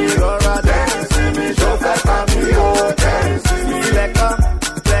 dance with me, Laura, dance with me, chauffeur par mi, oh, dance with me, black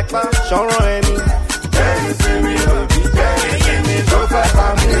bar, chanron et mi, dance with me, baby, dance with me, chauffeur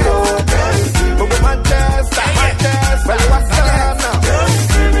par mi, oh, dance with me, go Manchester, well, what's up now? Dance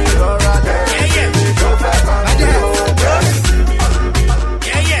with me, Laura, dance with me, chauffeur par mi, oh, dance with me,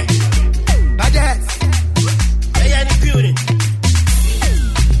 Baguette, in the building.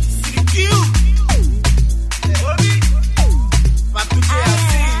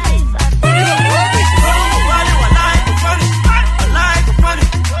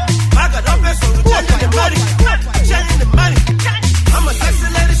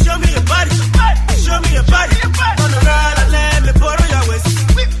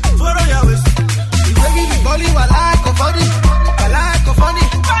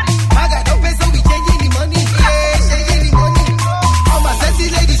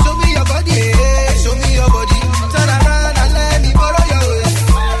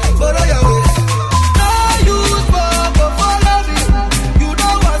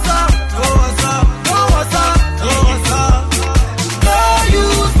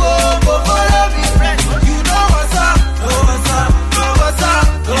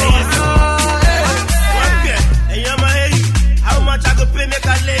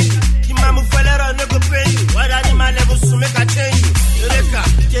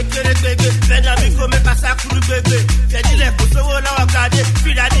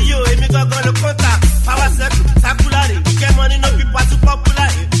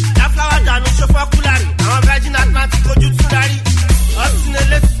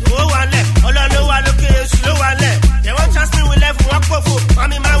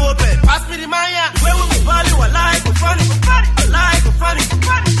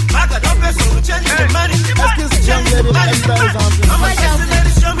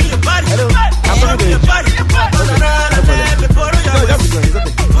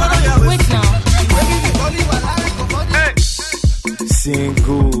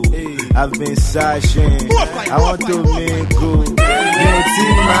 I've been searching, I want to mingle.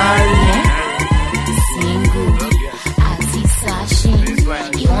 Single, I've been searching,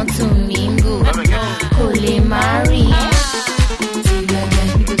 you want to mingle. Holy Mary.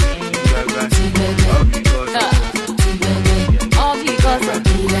 All because of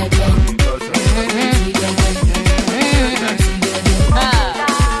the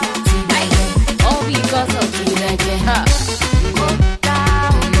legend.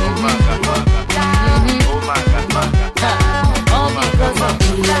 All because of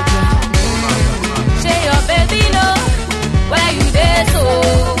the legend. Say your baby know where you there so,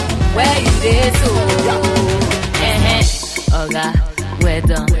 Oga, we're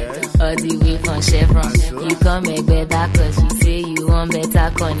done. All the way from Chevron. You come make better cause you say you want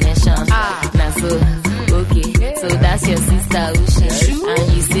better connection. Now so, okay, so that's your sister Uche.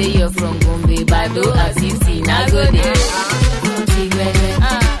 And you say you're from Gombe, Bado at 50, now go there.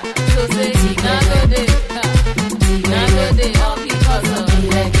 So say, now go there. Now go there, all because of the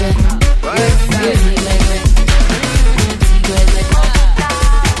legend.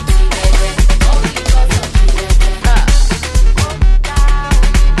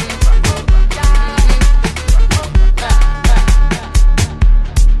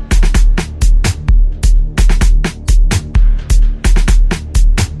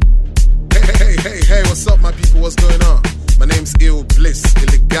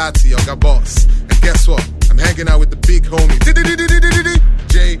 Party, I got boss. And guess what? I'm hanging out with the big homie,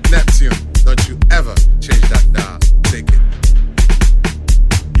 Dj-Neptune. Don't you ever change that dial. Take it.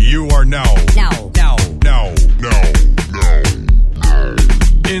 You are now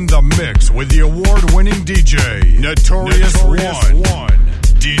in the mix with the award-winning DJ, Notorious One,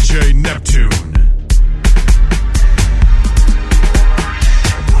 Dj-Neptune.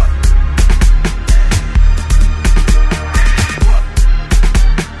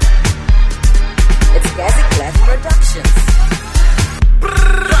 Productions.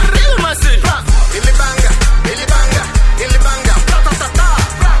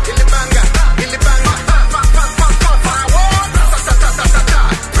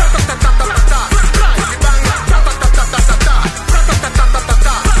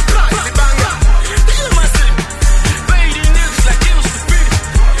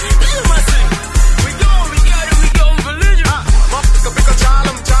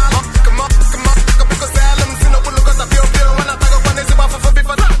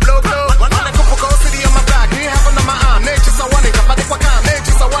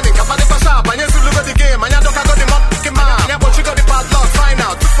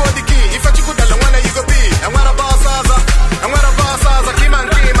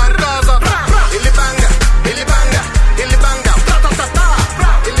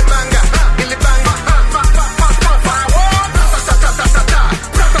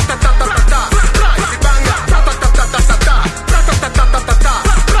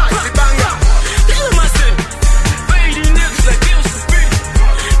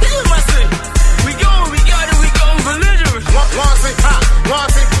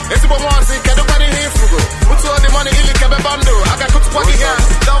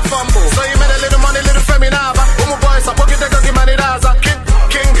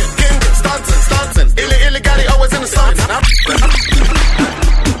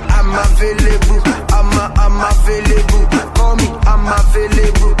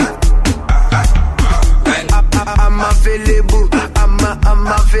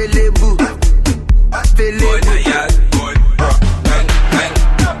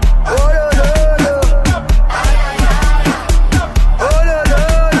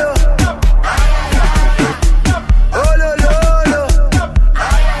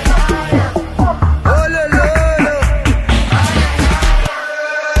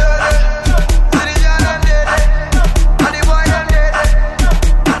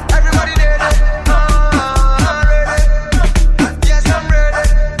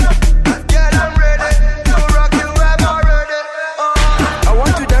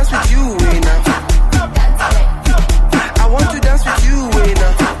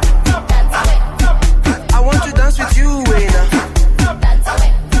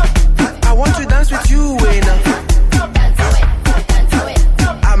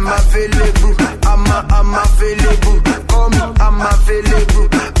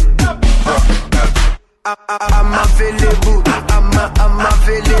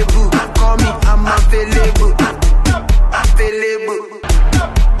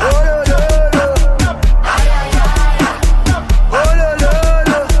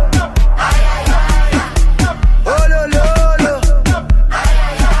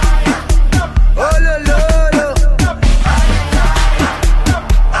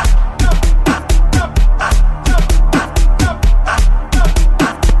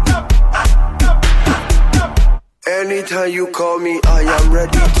 Anytime you call me, I am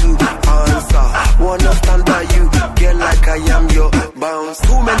ready to answer. Wanna stand by you, girl, like I am your bounce.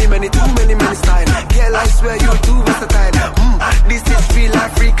 Too many style. Girl, I swear you're too versatile. This is real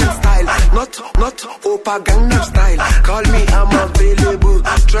African style, not Opa Gangnam style. Call me, I'm available.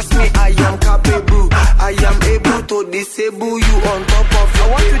 Trust me, I am capable. I am able to disable you on top of. I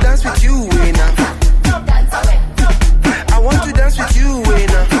want to dance with you, Wayna. I want to dance with you,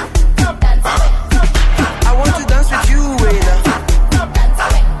 Wayna. I want to dance with you, Wayna.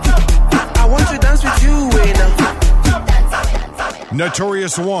 I want to dance with you, Wayna.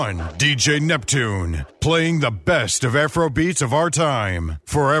 Notorious One, Dj-Neptune, playing the best of Afrobeats of our time.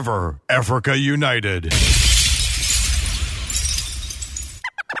 Forever, Africa United.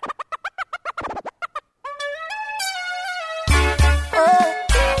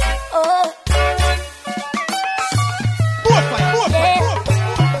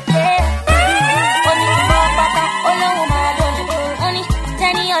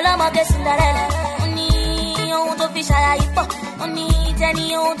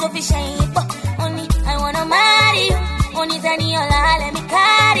 I wanna marry you. Only Daniela, let me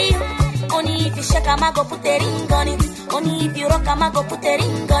carry you. Only if you shake, I'ma go put a ring on it. Only if you rock, I'ma go put a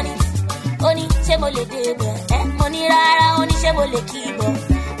ring on it. Only shebole debe, money rara, only shebole kibo.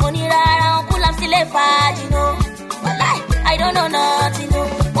 around, pull up still a fight, you know. But like, I don't know nothing, no.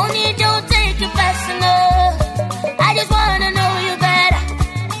 Only don't take it personal. I just wanna know you better.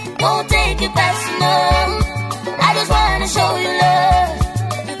 Don't take it personal. I just wanna show you love.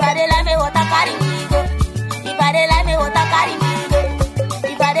 If I dey like me, what I carry me go. If I dey like me, what I carry me go.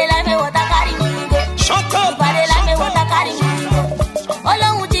 If I dey like me, what I carry me go. Shut up. If I dey like me, what I carry me go.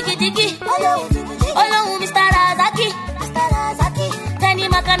 Olóhùn tiki tiki. Olóhùn Mr. Razaki. Kenny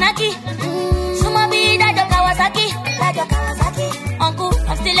Makanaki. Suma bi Dajo Kawasaki. Uncle,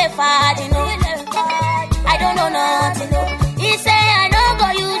 I'm still a fad, you know. I don't know nothing, no. He say I don't go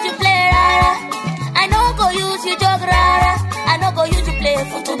use you play rara. I don't go use you jog rara. I don't go use you play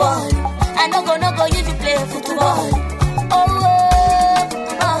football. I don't go use you play football. Oh,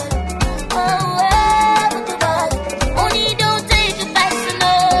 football. Oh, football. Only don't take it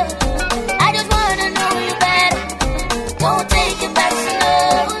personal. I just wanna know you better. Don't take it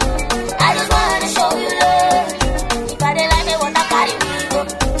personal. I just wanna show you love. If I dey like me, what I carry me go.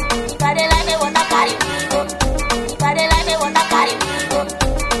 If I dey like me, what I carry me go. If I dey like me, what I carry me go.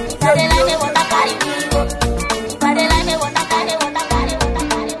 If I dey like me, what I carry me go. If I dey like me, what I carry, what I carry, what I carry, what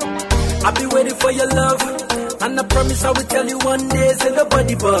I carry. I'll be waiting for your love, and I promise I will tell you one day, say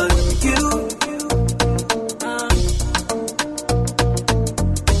nobody but you.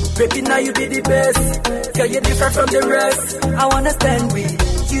 Baby, now you be the best. Girl, you're different from the rest. I wanna stand with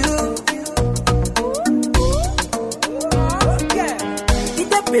you. You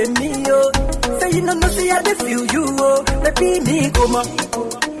dey pay me, oh. Say you know, say I dey feel you, oh. Baby, me come up.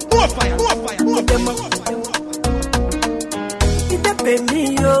 More fire, more fire, more fire. You dey pay me,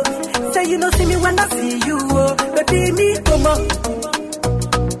 oh. Say you know, see me when I see you, oh. Baby, me come up.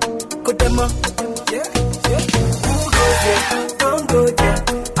 Go them up. Yeah, yeah. Don't go there.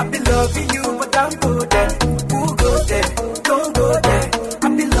 I've been loving you, but don't go there. Who go there? Don't go there.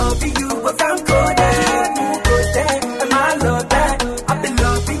 I've been loving you, but don't go there. Who go there? Am I love that? I've been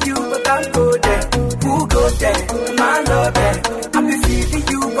loving you, but don't go there. Who go there? Am I love that? I've been feeling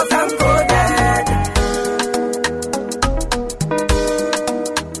you, but don't go there.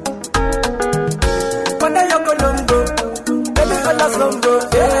 When are you gonna go? Baby, fellas don't go.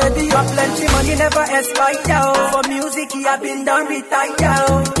 Baby, you have plenty money, never expire. For music, you have been done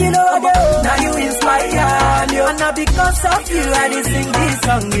retired. You know what? Now you inspire me. And now because of you, I did sing this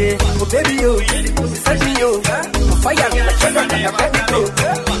song, yeah. Oh, baby, you set me up. Fire, like sugar, like a baby, go.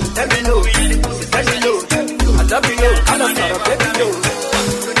 Let me know, let me know. I love you, I'm not sorry, baby, yo.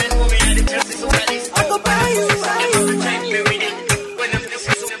 I go buy you,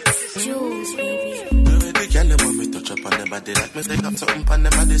 They like me, they got something on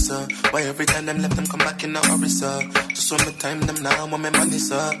them body, sir. Why every time them left them come back in a hurry, sir? Just want me time them now, want me money,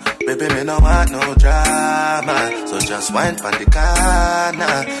 sir. Baby, me no want no drama, so just wine for the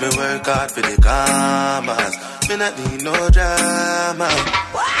corner. Me work hard for the commas, me not need no drama.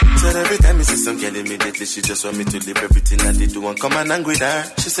 So every time me see some girl immediately, she just want me to leave everything that they do and come and hang with her.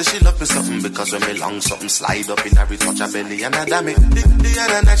 She said she love me something because when me long something slide up in her, it touch her belly and I damn it. The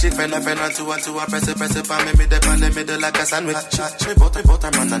other night she friend one to her, press it on me, dip on the middle like a sandwich. She bought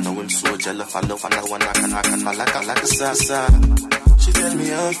her man, I know him so jealous, I love and I want I can like a salsa. She tell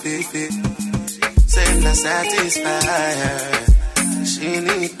me I'm fifi, saying I'm satisfied. She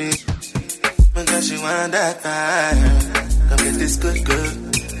need me, because she want that fire. Come get this good.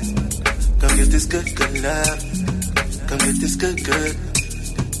 Come get this good love. Come get this good.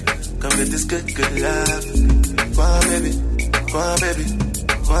 Come get this good love. Go on, baby. Go on, baby.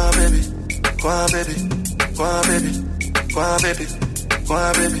 Go on, baby. Go on, baby. Go on, baby. Go on, baby. Go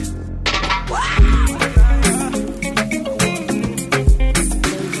on, baby.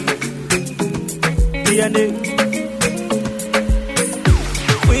 DNA.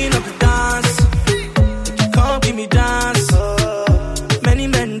 Queen of the dance. Come give me dance. Many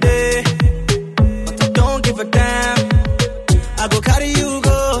men day, but I don't give a damn. I go carry you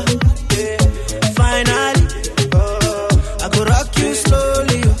go, yeah. Finally, I go rock you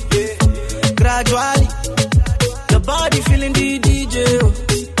slowly, yeah. Gradually. The body feeling the DJ, oh.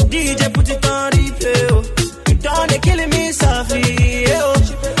 DJ put it on replay, oh. You done they killing me softly, yeah, oh.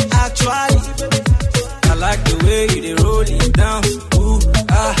 Actually, I like the way you they roll it down, ooh,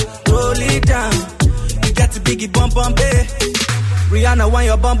 roll it down. You got the biggie bump, babe. Rihanna, want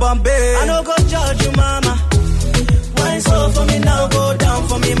your bum babe. I don't go judge you, mama. Wine so for me now, go down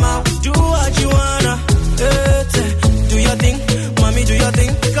for me, ma. Do what you wanna. Do your thing, mommy, do your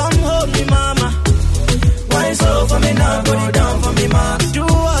thing. Come hold me, mama. Wine so for me now, go down for me, ma. Do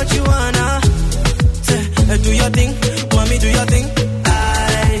what you wanna. Do your thing, mommy, do your thing. I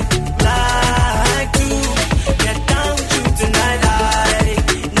like to get down with you tonight. I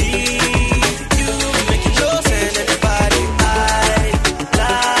need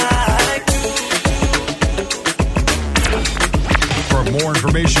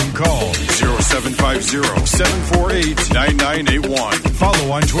information, call 0750-748-9981.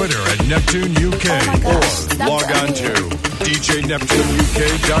 Follow on Twitter at Neptune UK or log on to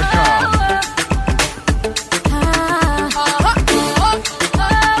DJ-NeptuneUK.com.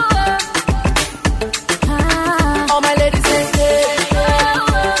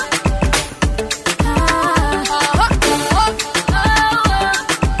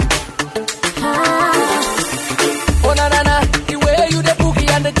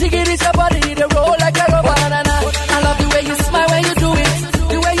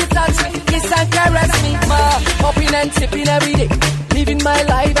 And sipping every day, living my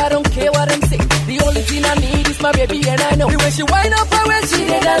life, I don't care what them say. The only thing I need is my baby, and I know the way she wind up and when she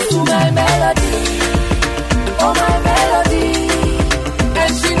dance to my melody, oh my melody,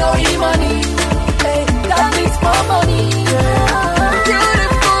 and she know he money, hey, that means more money.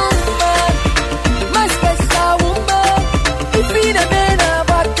 Beautiful woman, my special woman, if he the man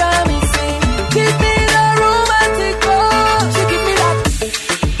about me sing, give me the romantic love, she give me that.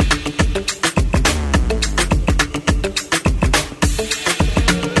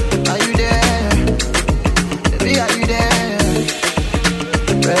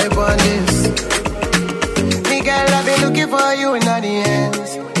 For you in the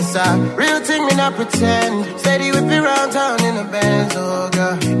ends, it's a real thing, me not pretend. Steady with me round town in the Benz, oh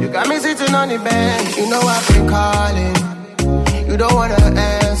girl. You got me sitting on the bench. You know I've been calling, you don't wanna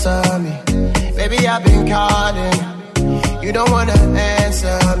answer me. Baby, I've been calling, you don't wanna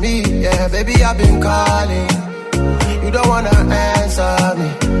answer me. Yeah, baby, I've been calling, you don't wanna answer me.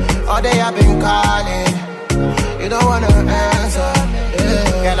 All day I've been calling, you don't wanna answer.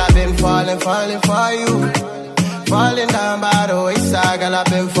 Yeah, girl, I've been falling for you. Falling down by the wayside, girl, I've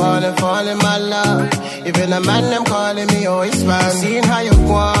been falling, my love. Even the man, them calling me always fine. Seeing how you're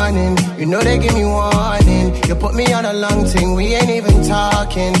whining, you know they give me warning. You put me on a long thing, we ain't even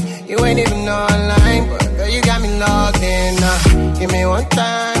talking. You ain't even online, but girl, you got me logged in. Give me one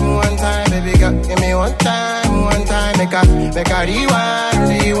time, baby girl. Give me one time. Make a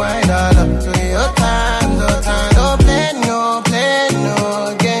rewind all up to your time, Don't play no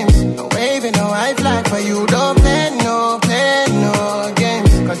games. No waving, no high flag for you, don't play no games.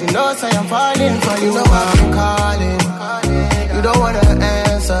 Cause you know, say I'm falling for you, know I'm calling. You don't wanna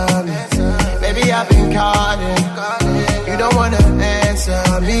answer me. Baby, I've been calling. You don't wanna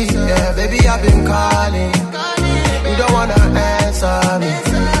answer me. Yeah, baby, I've been calling. You don't wanna answer me.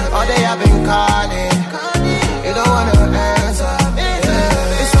 All day I've been calling. You don't wanna answer me.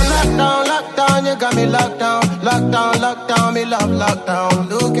 Yeah. It's a lockdown, you got me locked down, me love lockdown.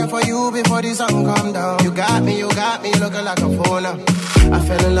 Looking for you before the sun come down. You got me, looking like a phone now. I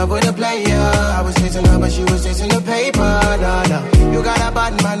fell in love with a player. I was chasing her, but she was chasing the paper. Nah. You got a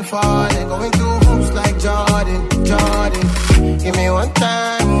bad man falling, going through hoops like Jordan. Give me one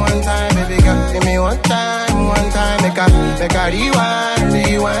time, baby girl. Give me one time. Make a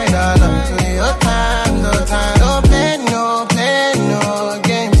rewind all up to your time, Don't play no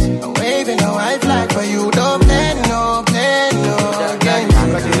games. I'm waving no high flag for you. Don't play no games.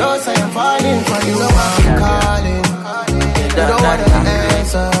 Cause you know, say I'm falling for you. Know I'm calling. You don't wanna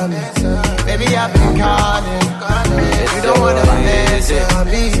answer me. Baby, I've been calling. You don't wanna answer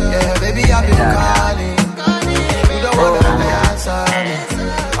me. Yeah, baby, I've been calling. You don't wanna answer me.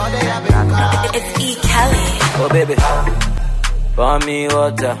 All day I've been calling. It's E. Kelly. Oh baby, pour me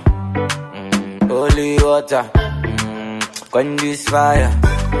water, holy water, quench this fire.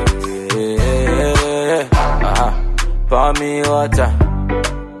 Pour me water,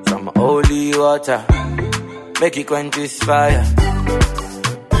 some holy water, make it quench this fire.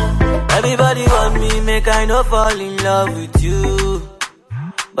 Everybody want me, make I no fall in love with you,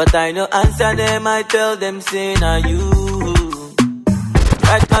 but I no answer them, I tell them say na you.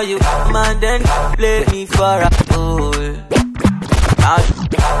 Right now you come and then play me for a fool.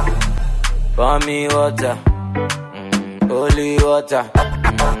 Pour me water, holy water,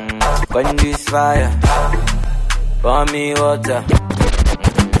 quench this fire. Pour me water,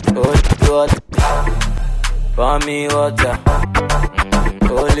 holy water. Pour me water,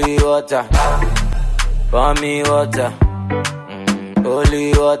 holy water. Pour me water,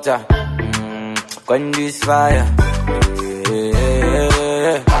 holy water, quench this fire.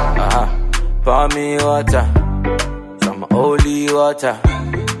 Pour me water, some holy water,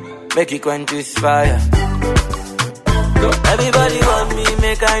 make it quench this fire. Everybody want me,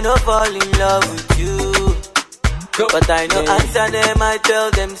 make I no fall in love with you, but I no answer them, I tell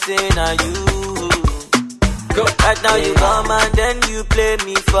them say na you. Right now you come and then you play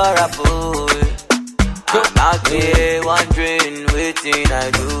me for a fool. I'm out there wondering, waiting I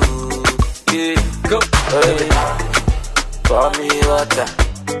do. Yeah. Pour me water,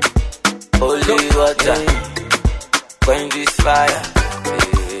 holy water, quench this fire.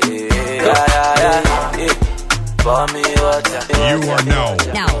 Pour me water. You are now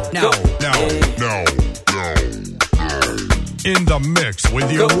in the mix with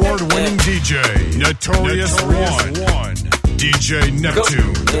the award-winning DJ, Notorious One,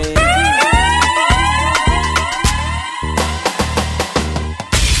 Dj-Neptune.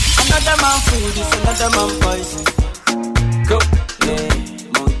 Another man food is another man poison. Go,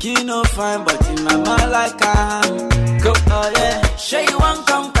 monkey no fine, but in my mind like I'm. Go, oh yeah. Sure you want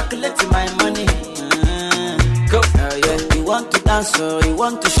come calculate my money. Go, oh yeah. You want to dance or you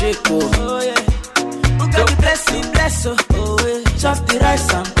want to shake, oh yeah. Who got the blessing, bless oh yeah. Chop the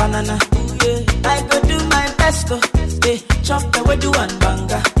rice and banana, oh yeah. I go do my best, oh yeah. Chop the way do and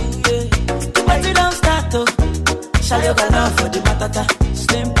banga, oh yeah. The party don't start, oh. Shall you go for the matata?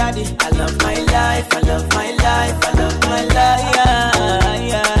 Slim body, I love my life, I love my life, I love my life,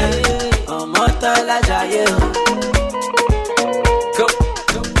 yeah. Oh, Motala Jaye. Go,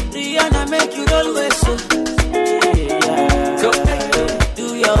 Rihanna make you always so. Yeah. Go, do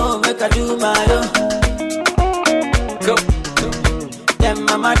your own, make I do my own. Go, them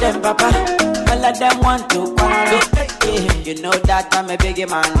mama, them papa, all of them want to quarrel. Yeah. You know that I'm a biggie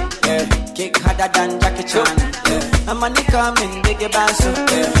man, yeah. Kick harder than Jackie Chan, yeah. My money coming, biggie band, so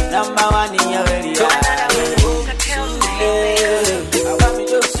yeah. Number one in your area, yeah. I want me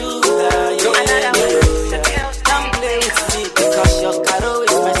to sue, yeah. Don't play with me because your caro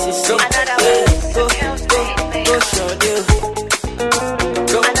is my sister. Go, show you.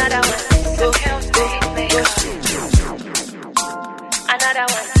 Go, another one. Go, another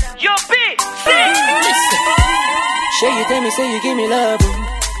one. Yo, big, Shay, you tell me, say you give me love.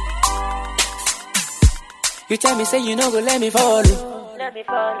 You tell me, say you no go let me follow. Let me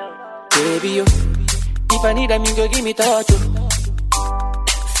follow. Baby, yo, if I need a me, go give me touch, oh.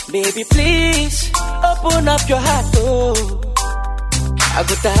 Baby, please, open up your heart, oh. I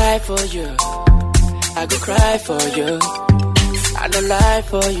go die for you. I go cry for you. I don't lie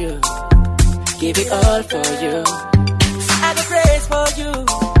for you. Give it all for you. I go praise for you.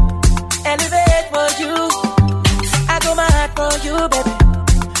 Elevate for you. I go mad for you, baby.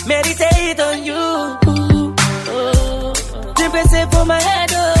 Meditate on you. Say for my head,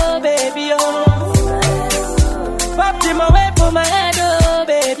 oh baby, oh. Pop them away for my head, oh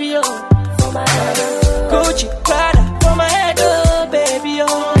baby, oh. For my head, oh. Gucci, Prada, for my head, oh baby,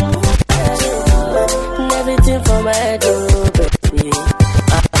 oh. Everything for my head, oh baby.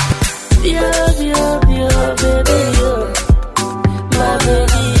 Yo, baby, yo. My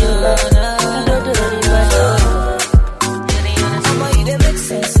baby, yo. Don't do any matter. I'm you, they make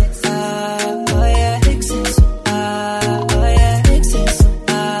sense. Oh yeah, make sense.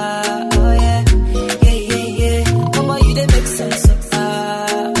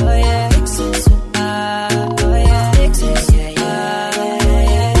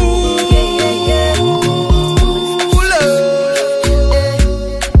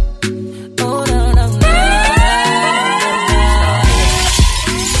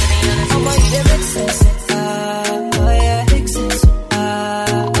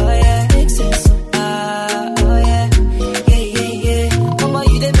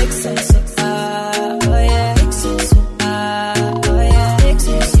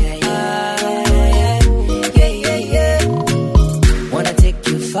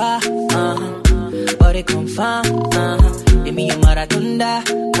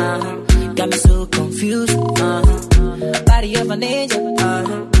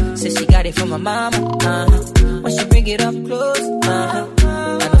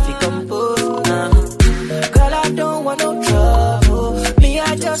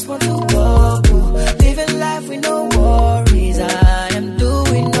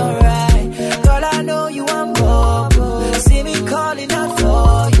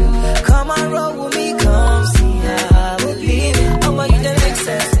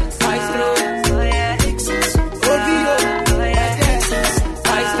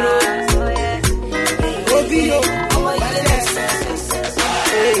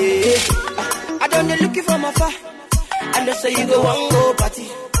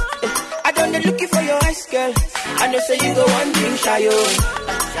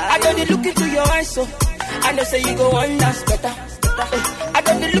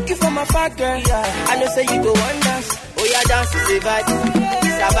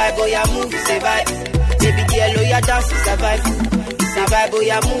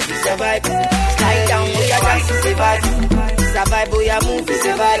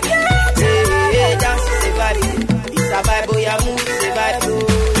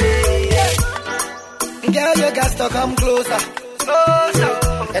 Girl, you got to come closer.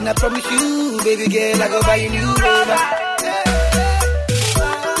 And I promise you, baby girl, I go buy you new Rover.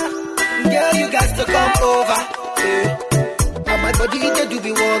 Girl, you got to come over. And my body it do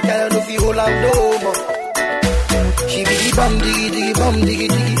be walk, I don't know if you hold out no more. She be the bum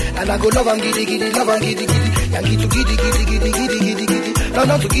diggy, and I go love and giddy, love and giddy, Yankee to giddy. No,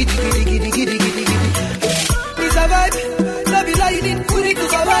 not to giddy. It's a vibe, love you like it, put it to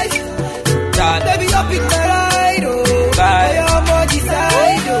survive. Baby, up in the ride, oh, your body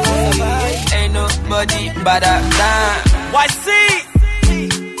side, oh, ain't nobody but a man. Why see?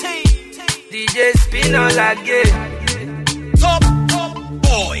 DJ spin all again. Top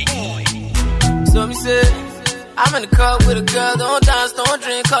boy. So me say, I'm in the club with a girl, don't dance, don't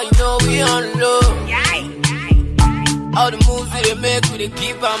drink, cause you know we on the low. All the moves we they make, we they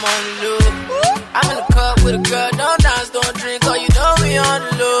keep them on the low. I'm in the club with a girl, don't dance, don't drink, cause you know we on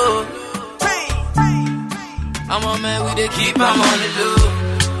the low. I'm a man, we they keep them on the low.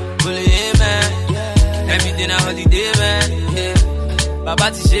 Bully, yeah, man. Everything a holiday, man. Yeah.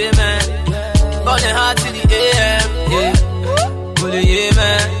 Baba Tisha, man. Burning hard to the AM, yeah. Bully, yeah,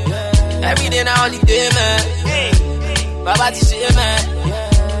 man. Everything a holiday, man. Baba Tisha, man.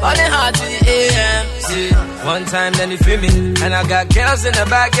 Burning hard to the AM. See, one time then you feel me, and I got girls in the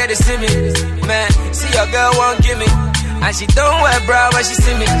back, yeah, they see me. Man, see your girl won't give me, and she don't wear bra when she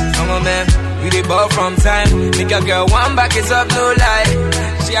see me. Come on, man, we dey ball from time. Make a girl one back is up, no lie.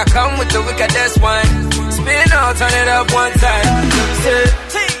 She a come with the wickedest wine. Spin out, turn it up one time. Say,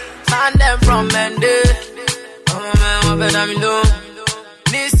 man, them from Mende. Come on, man, what better me know?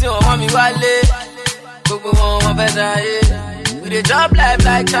 This you want me wale. Go on, better, yeah. We dey drop life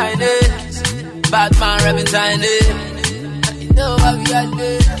like Chinese. Batman rapping Chinese. You know how we are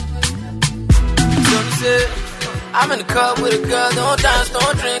there. So me say, I'm in the club with a girl, don't dance,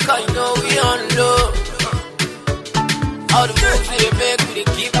 don't drink, cause you know we on the low. All the moves we dey make, we dey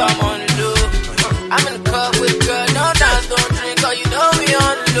keep them on the low. I'm in the club with a girl, don't dance, don't drink, cause you know we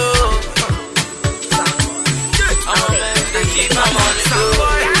on the low. I'm a man, we dey keep them on the low.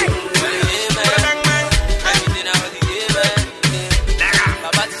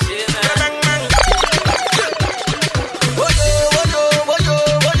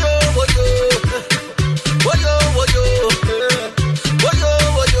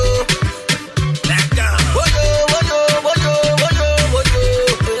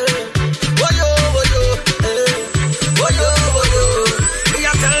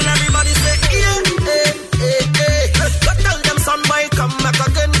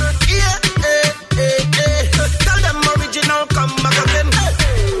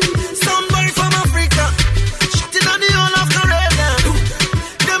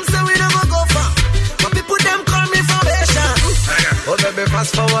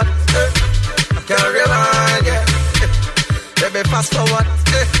 Fast forward, I can't rewind, yeah. Baby, fast forward,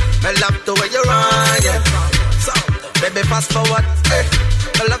 I love the way you run, yeah. So, baby, fast forward,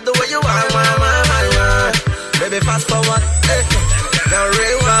 I love the way you run. Baby, fast forward, now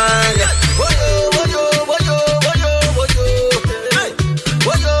rewind, yeah.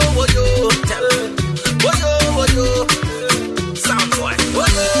 Sound boy.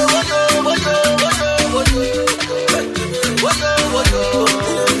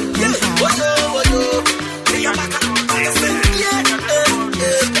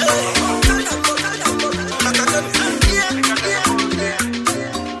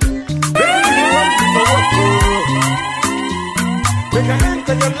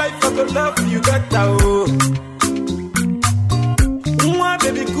 Your life, I go love you better, oh.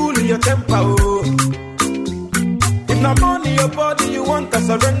 Baby, cool in your temper, oh. If not money, your body, you want to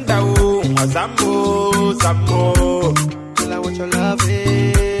surrender, oh. Zambo, Zambo. Tell her what your love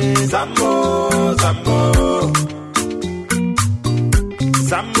is. Zambo, Zambo.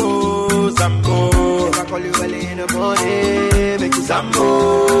 Zambo, Zambo. If I call you early in the morning, make you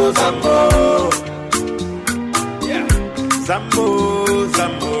Zambo, Zambo. Zambo,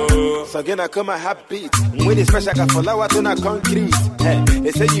 Zambo. So again I come a happy beat. When it's fresh I can follow out on a concrete. Hey,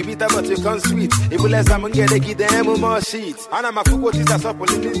 they say you bitter but you come sweet. If you let someone get a give them more sheets. And I'm a football teacher so for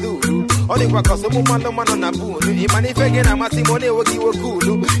the do. Only work cause some man on a boon. If I again I'm a Simone will give you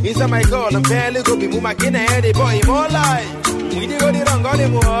cool. Inside my call and barely go be move my kid and the boy more life. We did go the wrong on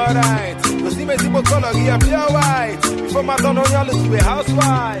him alright. Cause he makes people color he a pure white. Before my son on y'all to be a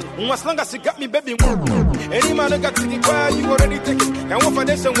housewife. As long as you got me baby. Any man who got to get quiet, you already take it. And one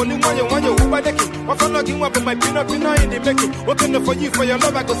foundation when you want you who by decking. What for looking up with my peanut in the making. Working for you for your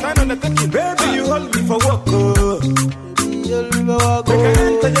love, I go sign on the decking. Baby, you hold me for work, oh. Make I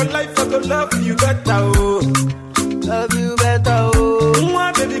enter your life, I go love you better, oh. Love you better,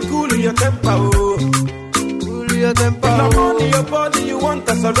 oh. Baby, cool in your temper, oh. Cool in your your temper. If I'm on your body, you want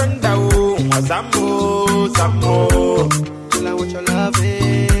to surrender. Oh, Zambo, Zambo. Tell her what your love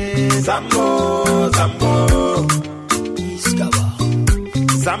is. Zambo, Zambo.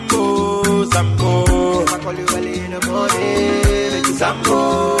 Zambo, Zambo. I call you early in the morning. Zambo,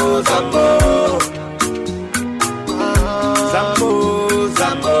 Zambo. Zambo,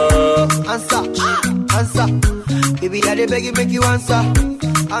 Zambo. Answer. Baby, I dey beg you, make you answer.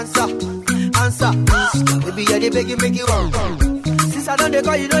 Answer. Baby, I dey beg you, make you answer. Since I don't dey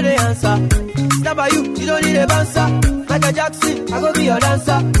call, you know the answer. Stop by you don't need a bouncer. Michael Jackson, I go be your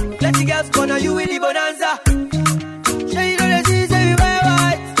dancer. Let the girls corner you in the bonanza. Say you know the things say we wear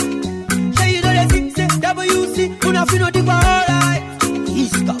white. Say you know the things say WC. Una feel no deeper, alright.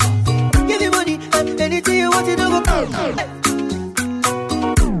 He's cover. Give you money and anything you want, you know go come.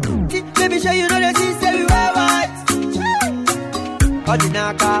 Baby, say you know the things say we wear white. All the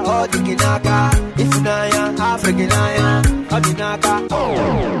naka, all the kinaka. If you know ya, African ya. All the naka.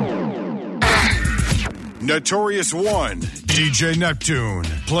 Notorious One, DJ-Neptune,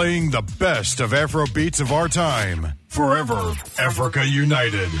 playing the best of Afro beats of our time. Forever, Africa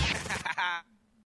United.